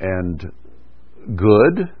and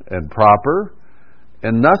good and proper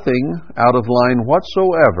and nothing out of line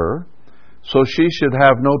whatsoever. So she should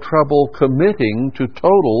have no trouble committing to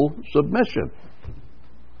total submission.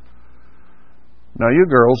 Now you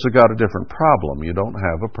girls have got a different problem. You don't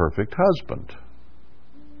have a perfect husband.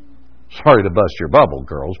 Sorry to bust your bubble,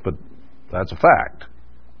 girls, but that's a fact.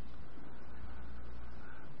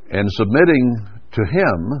 And submitting to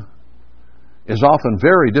him is often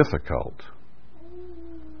very difficult.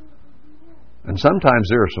 And sometimes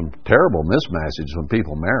there are some terrible mismatches when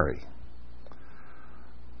people marry.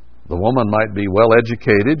 The woman might be well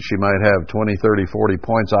educated. She might have 20, 30, 40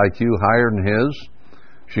 points IQ higher than his.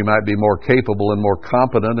 She might be more capable and more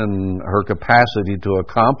competent in her capacity to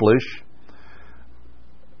accomplish.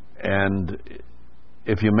 And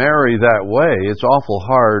if you marry that way, it's awful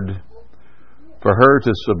hard for her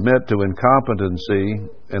to submit to incompetency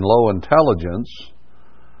and low intelligence.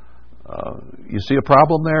 You see a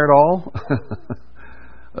problem there at all?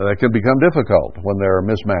 That can become difficult when there are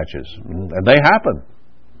mismatches. And they happen.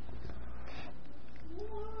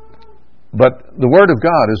 But the Word of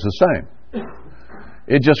God is the same.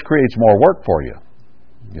 It just creates more work for you.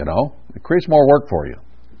 You know? It creates more work for you.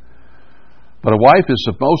 But a wife is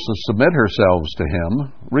supposed to submit herself to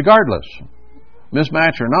him regardless.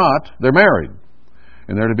 Mismatch or not, they're married.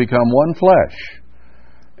 And they're to become one flesh.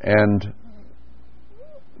 And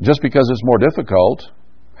just because it's more difficult,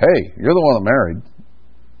 hey, you're the one that married.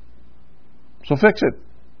 So fix it.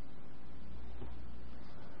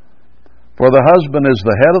 For the husband is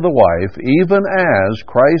the head of the wife, even as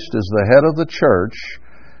Christ is the head of the church,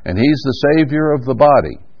 and he's the Savior of the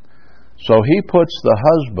body. So he puts the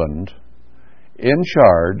husband in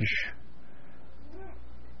charge,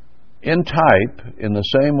 in type, in the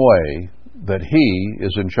same way that he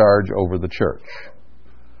is in charge over the church.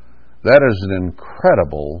 That is an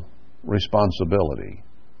incredible responsibility.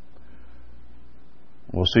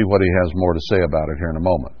 We'll see what he has more to say about it here in a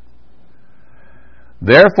moment.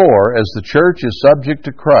 Therefore, as the church is subject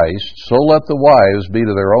to Christ, so let the wives be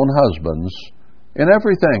to their own husbands in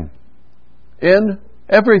everything. In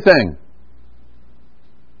everything.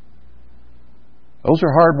 Those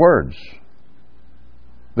are hard words.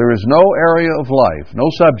 There is no area of life, no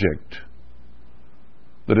subject,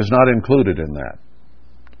 that is not included in that.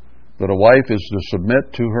 That a wife is to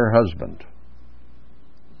submit to her husband.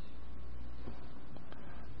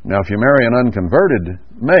 Now, if you marry an unconverted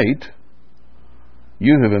mate,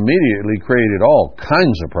 you have immediately created all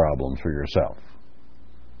kinds of problems for yourself.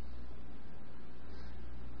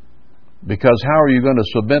 Because how are you going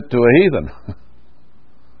to submit to a heathen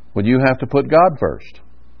when you have to put God first?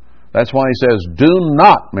 That's why he says, do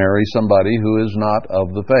not marry somebody who is not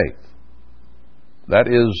of the faith. That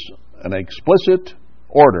is an explicit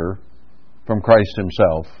order from Christ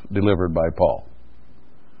himself, delivered by Paul.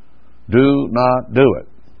 Do not do it.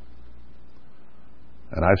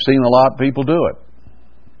 And I've seen a lot of people do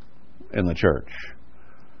it in the church.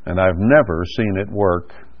 And I've never seen it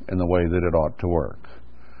work in the way that it ought to work.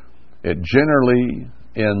 It generally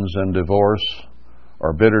ends in divorce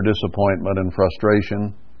or bitter disappointment and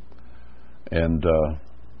frustration and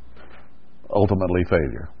ultimately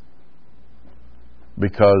failure.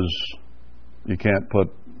 Because you can't put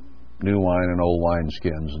new wine in old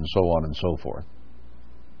wineskins and so on and so forth.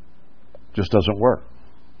 Just doesn't work.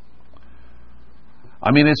 I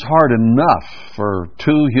mean, it's hard enough for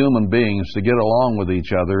two human beings to get along with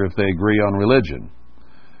each other if they agree on religion.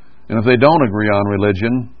 And if they don't agree on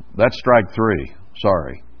religion, that's strike three.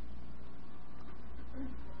 Sorry.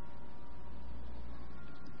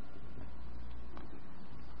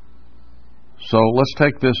 So let's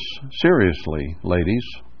take this seriously, ladies.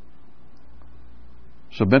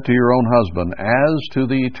 Submit to your own husband as to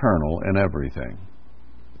the eternal in everything.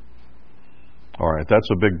 All right, that's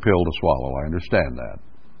a big pill to swallow. I understand that.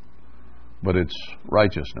 But it's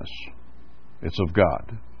righteousness. It's of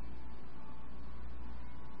God.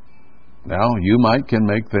 Now, you can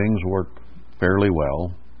make things work fairly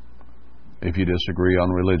well. If you disagree on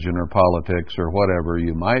religion or politics or whatever,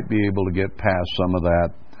 you might be able to get past some of that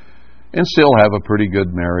and still have a pretty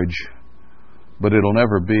good marriage. But it'll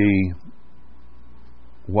never be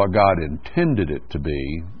what God intended it to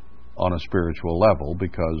be on a spiritual level,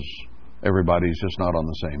 because everybody's just not on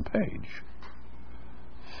the same page.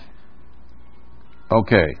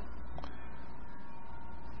 Okay.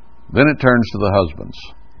 Then it turns to the husbands.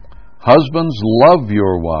 Husbands, love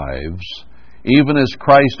your wives, even as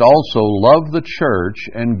Christ also loved the church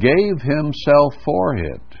and gave himself for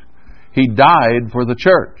it. He died for the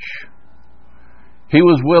church. He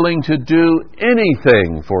was willing to do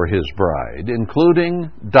anything for his bride, including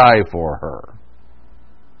die for her.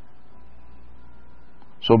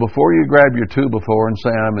 So before you grab your 2x4 and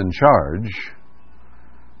say, I'm in charge,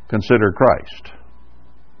 consider Christ,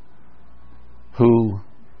 who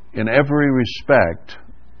in every respect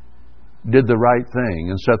did the right thing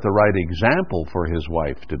and set the right example for his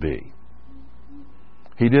wife to be.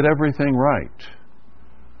 He did everything right.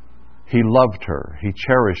 He loved her. He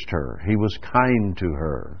cherished her. He was kind to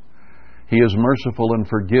her. He is merciful and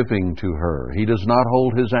forgiving to her. He does not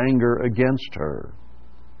hold his anger against her.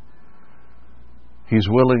 He's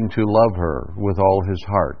willing to love her with all his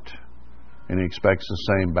heart, and he expects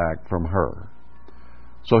the same back from her.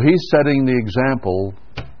 So he's setting the example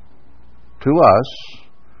to us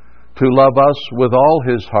to love us with all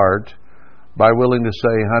His heart by willing to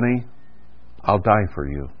say, honey, I'll die for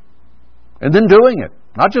you. And then doing it.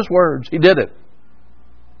 Not just words. He did it.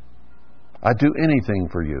 I'd do anything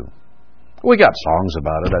for you. We got songs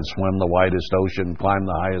about it. I'd swim the widest ocean, climb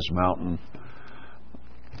the highest mountain.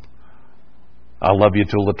 I'll love you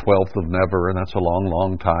till the 12th of never, and that's a long,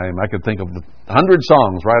 long time. I could think of 100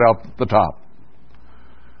 songs right off the top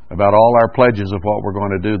about all our pledges of what we're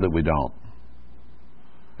going to do that we don't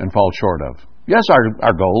and fall short of. Yes,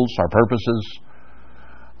 our goals, our purposes,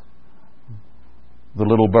 the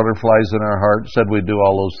little butterflies in our heart said we'd do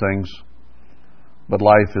all those things. But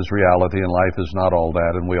life is reality, and life is not all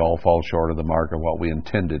that, and we all fall short of the mark of what we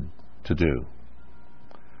intended to do.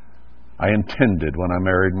 I intended, when I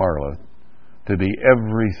married Marla, to be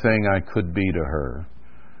everything I could be to her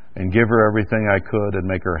and give her everything I could and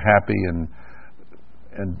make her happy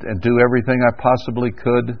and do everything I possibly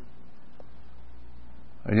could.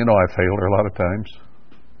 And you know, I failed her a lot of times.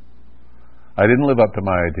 I didn't live up to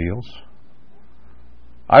my ideals.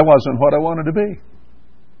 I wasn't what I wanted to be.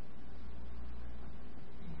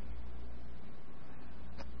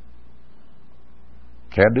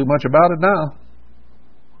 Can't do much about it now.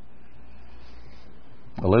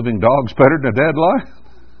 A living dog's better than a dead lion.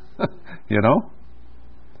 You know?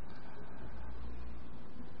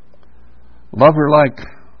 Love her like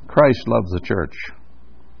Christ loves the church.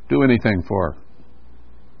 Do anything for her.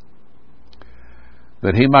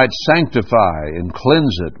 That He might sanctify and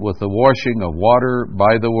cleanse it with the washing of water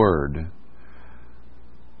by the Word.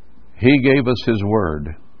 He gave us His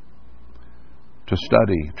Word to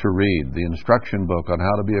study, to read, the instruction book on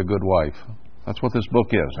how to be a good wife. That's what this book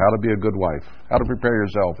is, how to be a good wife, how to prepare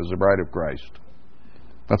yourself as a bride of Christ.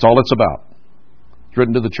 That's all it's about. It's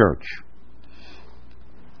written to the church.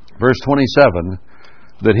 Verse 27,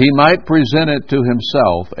 that He might present it to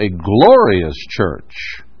Himself a glorious church,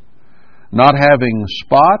 not having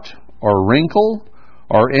spot or wrinkle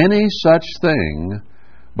or any such thing,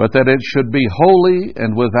 but that it should be holy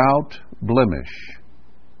and without blemish.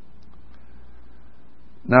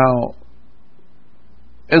 Now,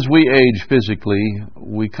 as we age physically,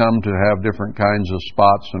 we come to have different kinds of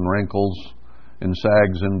spots and wrinkles and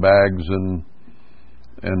sags and bags,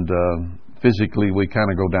 and physically we kind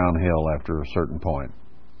of go downhill after a certain point.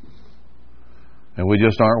 And we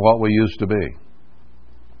just aren't what we used to be.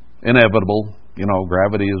 Inevitable. You know,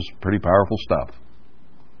 gravity is pretty powerful stuff.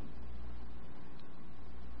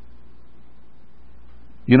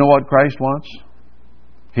 You know what Christ wants?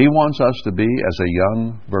 He wants us to be as a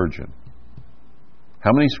young virgin.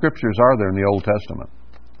 How many scriptures are there in the Old Testament?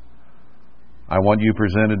 I want you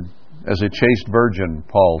presented as a chaste virgin,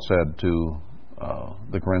 Paul said to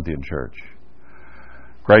the Corinthian church.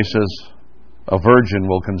 Christ says, a virgin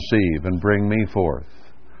will conceive and bring me forth.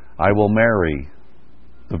 I will marry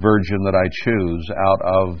the virgin that I choose out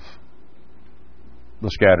of the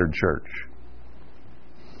scattered church.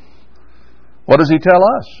 What does He tell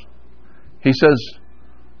us? He says,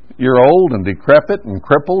 you're old and decrepit and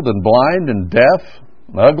crippled and blind and deaf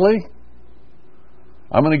and ugly.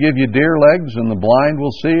 I'm going to give you deer legs, and the blind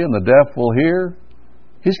will see and the deaf will hear.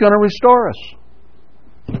 He's going to restore us.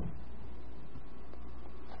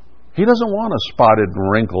 He doesn't want us spotted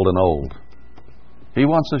and wrinkled and old. He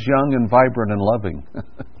wants us young and vibrant and loving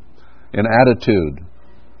in attitude.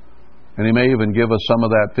 And He may even give us some of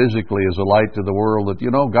that physically as a light to the world that,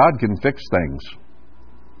 you know, God can fix things.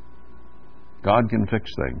 God can fix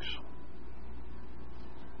things.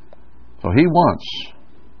 So He wants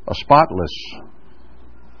a spotless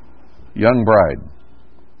young bride.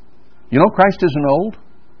 You know, Christ isn't old.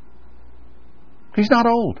 He's not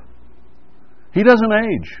old. He doesn't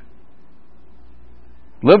age.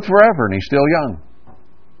 Lived forever and He's still young.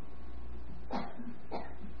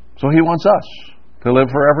 So He wants us to live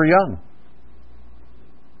forever young.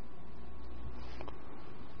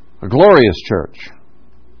 A glorious church.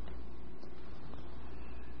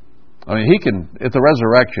 I mean, He can, at the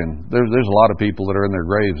resurrection, there's a lot of people that are in their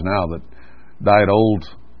graves now that died old,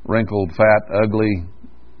 wrinkled, fat, ugly,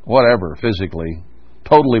 whatever, physically,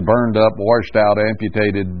 totally burned up, washed out,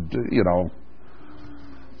 amputated,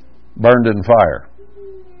 burned in fire.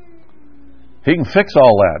 He can fix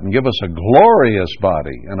all that and give us a glorious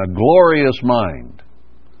body and a glorious mind.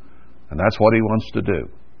 And that's what He wants to do.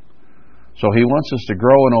 So He wants us to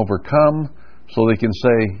grow and overcome so they can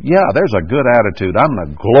say, yeah, there's a good attitude. I'm going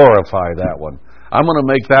to glorify that one. I'm going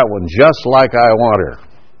to make that one just like I want her.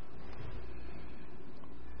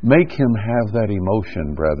 Make him have that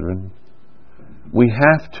emotion, brethren. We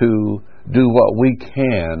have to do what we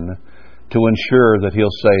can to ensure that he'll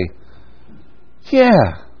say,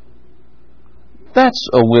 yeah, that's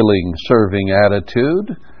a willing, serving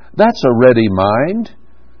attitude. That's a ready mind.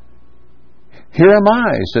 Here am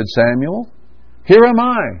I, said Samuel. Here am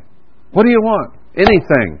I. What do you want?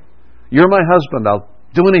 Anything. You're my husband. I'll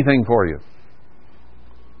do anything for you.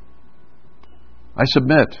 I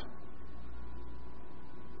submit.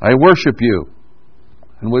 I worship you.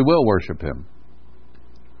 And we will worship Him.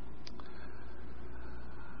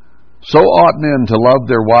 So ought men to love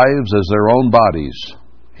their wives as their own bodies.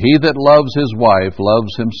 He that loves his wife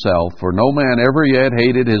loves himself, for no man ever yet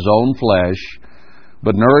hated his own flesh,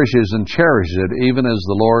 but nourishes and cherishes it, even as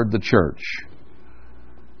the Lord the church.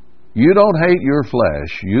 You don't hate your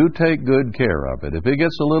flesh. You take good care of it. If it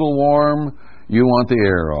gets a little warm, you want the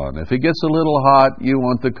air on. If it gets a little hot, you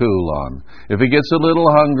want the cool on. If it gets a little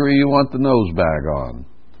hungry, you want the nose bag on.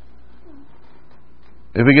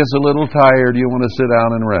 If it gets a little tired, you want to sit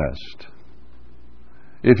down and rest.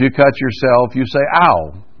 If you cut yourself, you say,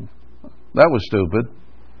 ow, that was stupid.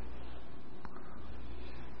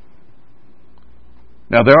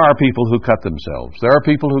 Now, there are people who cut themselves. There are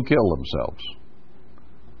people who kill themselves.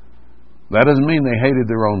 That doesn't mean they hated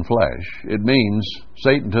their own flesh. It means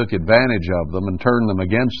Satan took advantage of them and turned them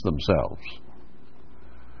against themselves.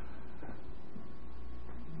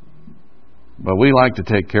 But we like to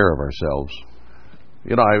take care of ourselves.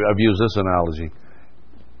 You know, I've used this analogy.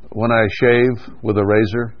 When I shave with a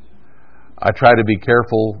razor, I try to be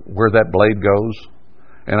careful where that blade goes,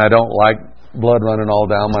 and I don't like blood running all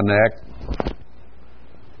down my neck.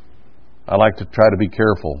 I like to try to be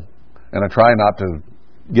careful, and I try not to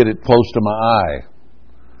get it close to my eye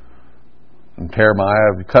and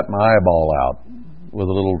cut my eyeball out with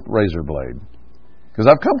a little razor blade. Because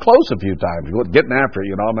I've come close a few times, getting after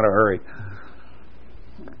it, I'm in a hurry.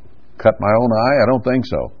 Cut my own eye? I don't think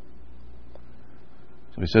so.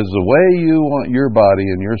 So he says, the way you want your body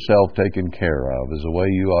and yourself taken care of is the way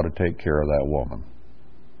you ought to take care of that woman.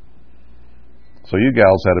 So you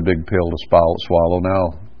gals had a big pill to swallow.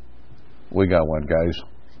 Now we got one, guys.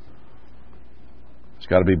 It's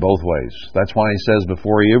got to be both ways. That's why he says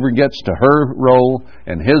before he ever gets to her role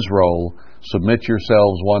and his role, submit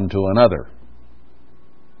yourselves one to another.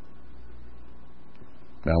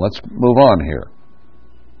 Now let's move on here.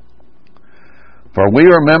 For we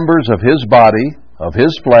are members of His body, of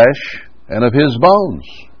His flesh, and of His bones.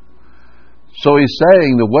 So he's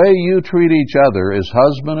saying the way you treat each other as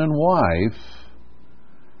husband and wife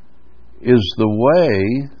is the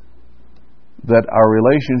way that our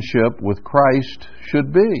relationship with Christ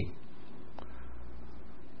should be.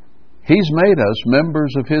 He's made us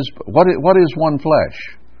members of His... What is one flesh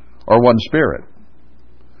or one spirit?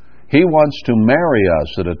 He wants to marry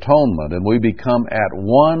us at atonement, and we become at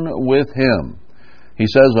one with Him. He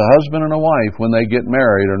says a husband and a wife, when they get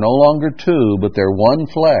married, are no longer two, but they're one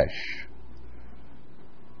flesh.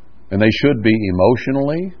 And they should be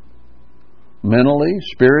emotionally, mentally,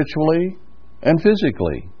 spiritually, and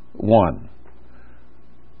physically one.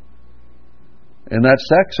 And that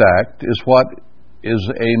sex act is what is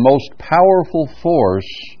a most powerful force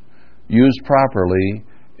used properly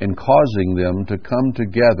in causing them to come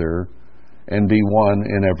together and be one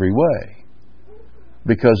in every way.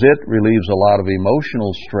 Because it relieves a lot of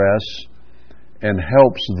emotional stress and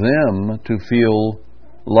helps them to feel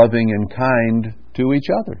loving and kind to each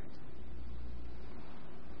other.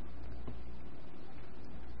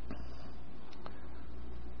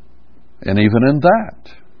 And even in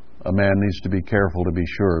that, a man needs to be careful to be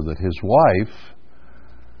sure that his wife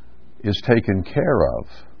is taken care of.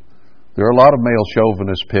 There are a lot of male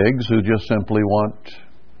chauvinist pigs who just simply want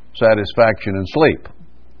satisfaction and sleep.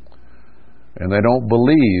 And they don't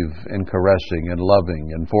believe in caressing and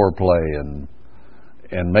loving and foreplay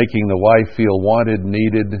and making the wife feel wanted,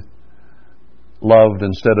 needed, loved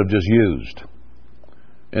instead of just used.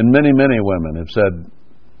 And many, many women have said,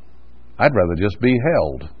 I'd rather just be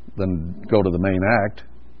held than go to the main act.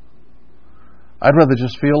 I'd rather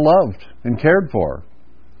just feel loved and cared for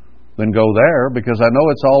than go there because I know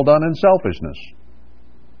it's all done in selfishness.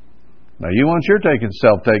 Now, you want your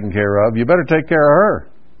self taken care of, you better take care of her.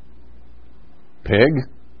 Pig.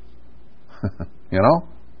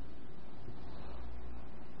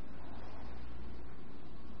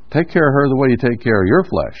 Take care of her the way you take care of your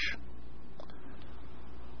flesh.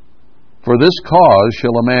 For this cause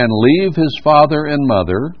shall a man leave his father and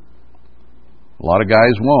mother. A lot of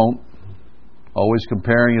guys won't. Always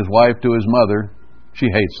comparing his wife to his mother. She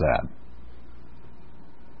hates that.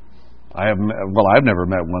 I've never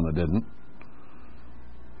met one that didn't.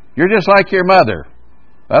 You're just like your mother.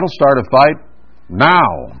 That'll start a fight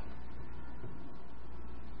now.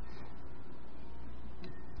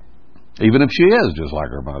 Even if she is just like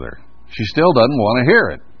her mother, she still doesn't want to hear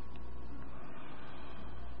it.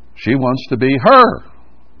 She wants to be her.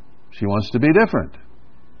 She wants to be different.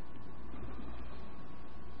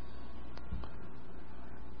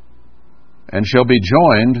 And shall be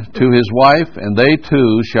joined to his wife, and they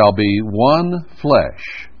two shall be one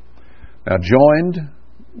flesh. Now, joined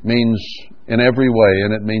means in every way,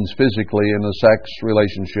 and it means physically in a sex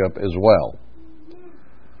relationship as well.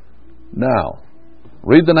 Now,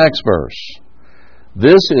 read the next verse.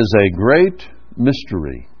 This is a great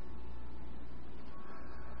mystery,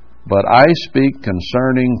 but I speak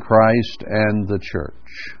concerning Christ and the church.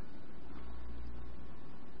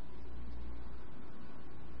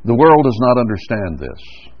 The world does not understand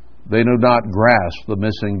this. They do not grasp the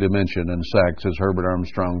missing dimension in sex, as Herbert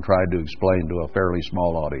Armstrong tried to explain to a fairly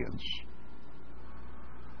small audience.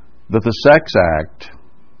 That the sex act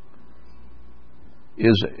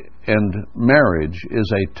and marriage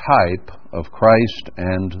is a type of Christ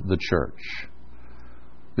and the church.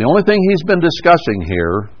 The only thing he's been discussing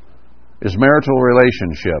here is marital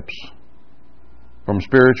relationships, from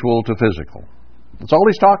spiritual to physical. That's all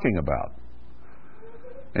he's talking about.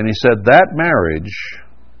 And he said that marriage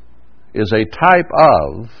is a type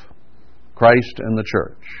of Christ and the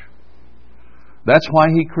church. That's why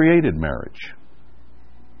he created marriage,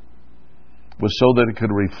 was so that it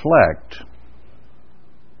could reflect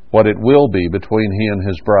what it will be between he and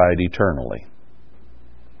his bride eternally.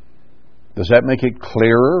 Does that make it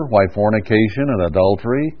clearer why fornication and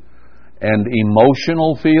adultery and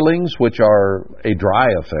emotional feelings, which are a dry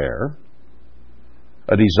affair,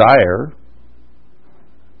 a desire,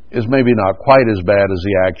 is maybe not quite as bad as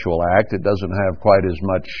the actual act. It doesn't have quite as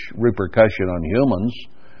much repercussion on humans.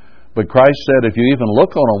 But Christ said if you even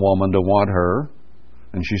look on a woman to want her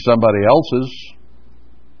and she's somebody else's,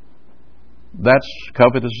 that's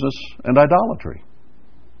covetousness and idolatry.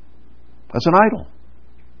 That's an idol.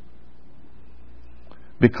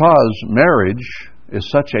 Because marriage is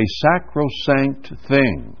such a sacrosanct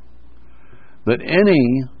thing that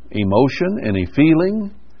any emotion, any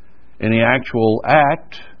feeling, any actual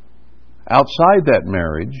act outside that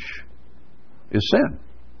marriage is sin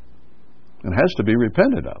and has to be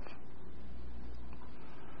repented of.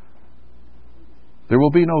 There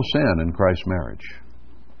will be no sin in Christ's marriage.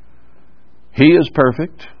 He is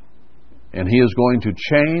perfect, and He is going to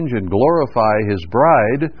change and glorify His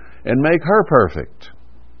bride and make her perfect.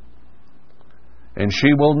 And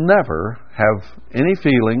she will never have any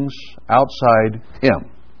feelings outside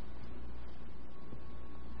Him.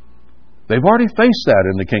 They've already faced that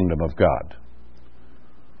in the kingdom of God.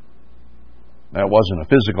 That wasn't a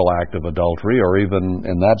physical act of adultery, or even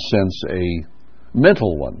in that sense a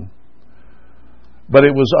mental one. But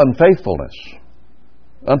it was unfaithfulness.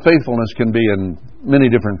 Unfaithfulness can be in many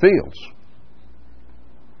different fields.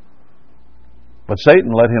 But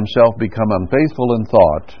Satan let himself become unfaithful in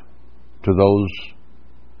thought to those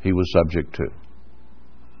he was subject to.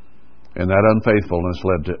 And that unfaithfulness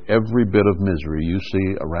led to every bit of misery you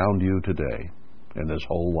see around you today in this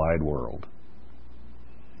whole wide world.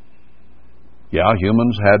 Yeah,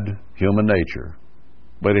 humans had human nature,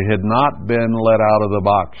 but it had not been let out of the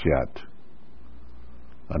box yet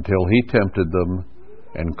until He tempted them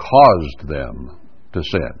and caused them to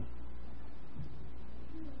sin.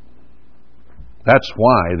 That's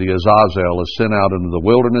why the Azazel is sent out into the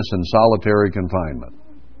wilderness in solitary confinement.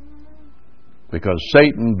 Because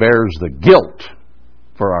Satan bears the guilt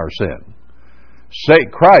for our sin.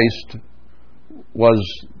 Christ was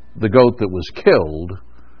the goat that was killed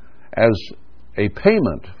as a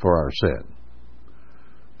payment for our sin.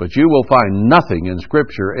 But you will find nothing in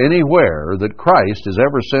Scripture anywhere that Christ is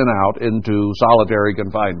ever sent out into solitary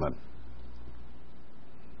confinement.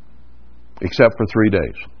 Except for 3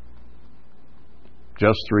 days.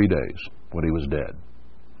 Just 3 days when He was dead.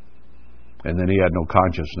 And then He had no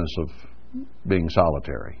consciousness of being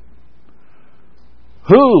solitary.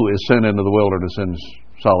 Who is sent into the wilderness in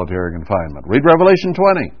solitary confinement? Read Revelation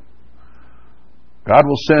 20. God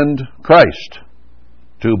will send Christ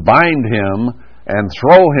to bind Him and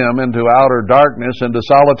throw Him into outer darkness, into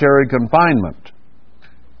solitary confinement.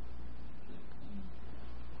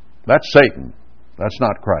 That's Satan. That's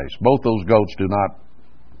not Christ. Both those goats do not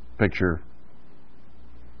picture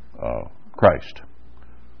Christ.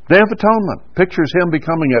 Day of Atonement pictures Him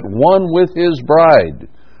becoming at one with His bride,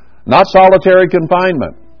 not solitary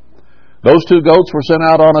confinement. Those two goats were sent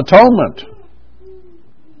out on atonement.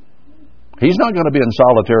 He's not going to be in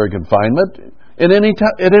solitary confinement at any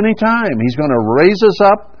time. He's going to raise us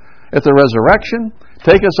up at the resurrection,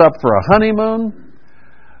 take us up for a honeymoon,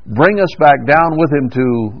 bring us back down with Him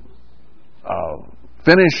to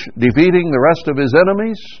finish defeating the rest of His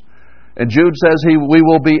enemies. And Jude says we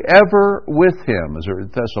will be ever with Him, as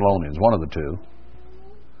Thessalonians, one of the two.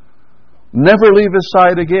 never leave his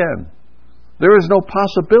side again. There is no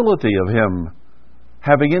possibility of him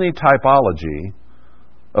having any typology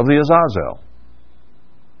of the Azazel.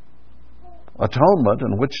 Atonement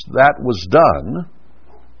in which that was done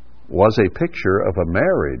was a picture of a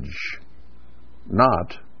marriage,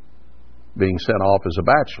 not being sent off as a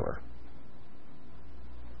bachelor.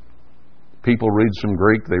 People read some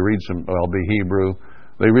Greek, they read some, well, be Hebrew,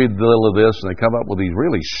 they read a little of this, and they come up with these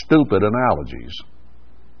really stupid analogies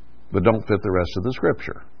that don't fit the rest of the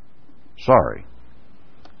Scripture. Sorry.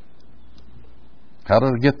 How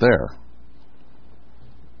did it get there?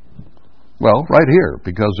 Well, right here,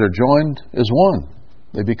 because they're joined as one.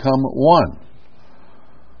 They become one.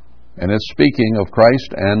 And it's speaking of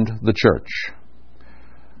Christ and the church.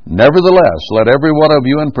 Nevertheless, let every one of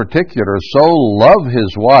you in particular so love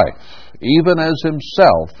his wife, even as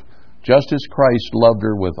himself, just as Christ loved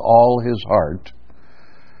her with all his heart.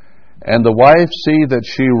 And the wife see that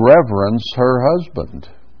she reverence her husband.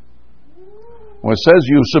 When it says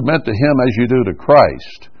you submit to him as you do to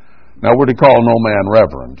Christ, now we're to call no man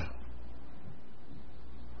reverend.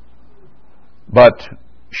 But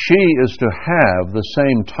she is to have the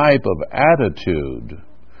same type of attitude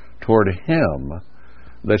toward him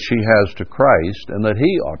that she has to Christ and that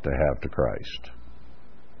he ought to have to Christ.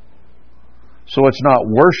 So it's not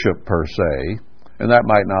worship per se, and that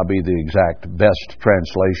might not be the exact best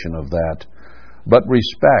translation of that, but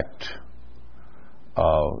respect,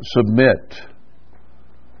 submit,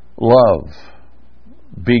 love,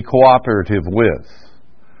 be cooperative with,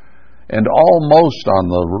 and almost on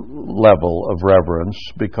the level of reverence,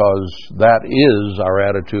 because that is our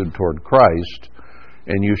attitude toward Christ,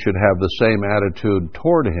 and you should have the same attitude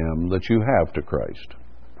toward him that you have to Christ.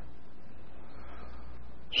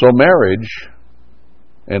 So marriage,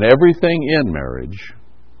 and everything in marriage,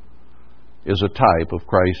 is a type of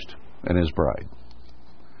Christ and his bride.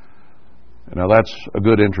 Now that's a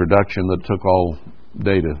good introduction that took all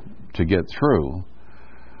day to get through.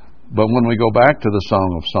 But when we go back to the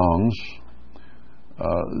Song of Songs,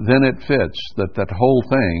 then it fits that whole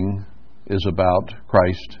thing is about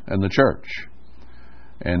Christ and the church.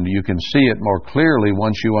 And you can see it more clearly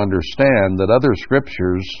once you understand that other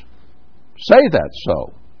scriptures say that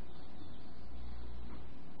so.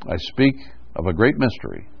 I speak of a great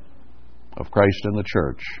mystery of Christ and the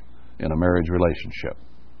church in a marriage relationship.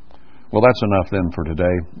 Well, that's enough then for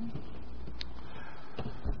today.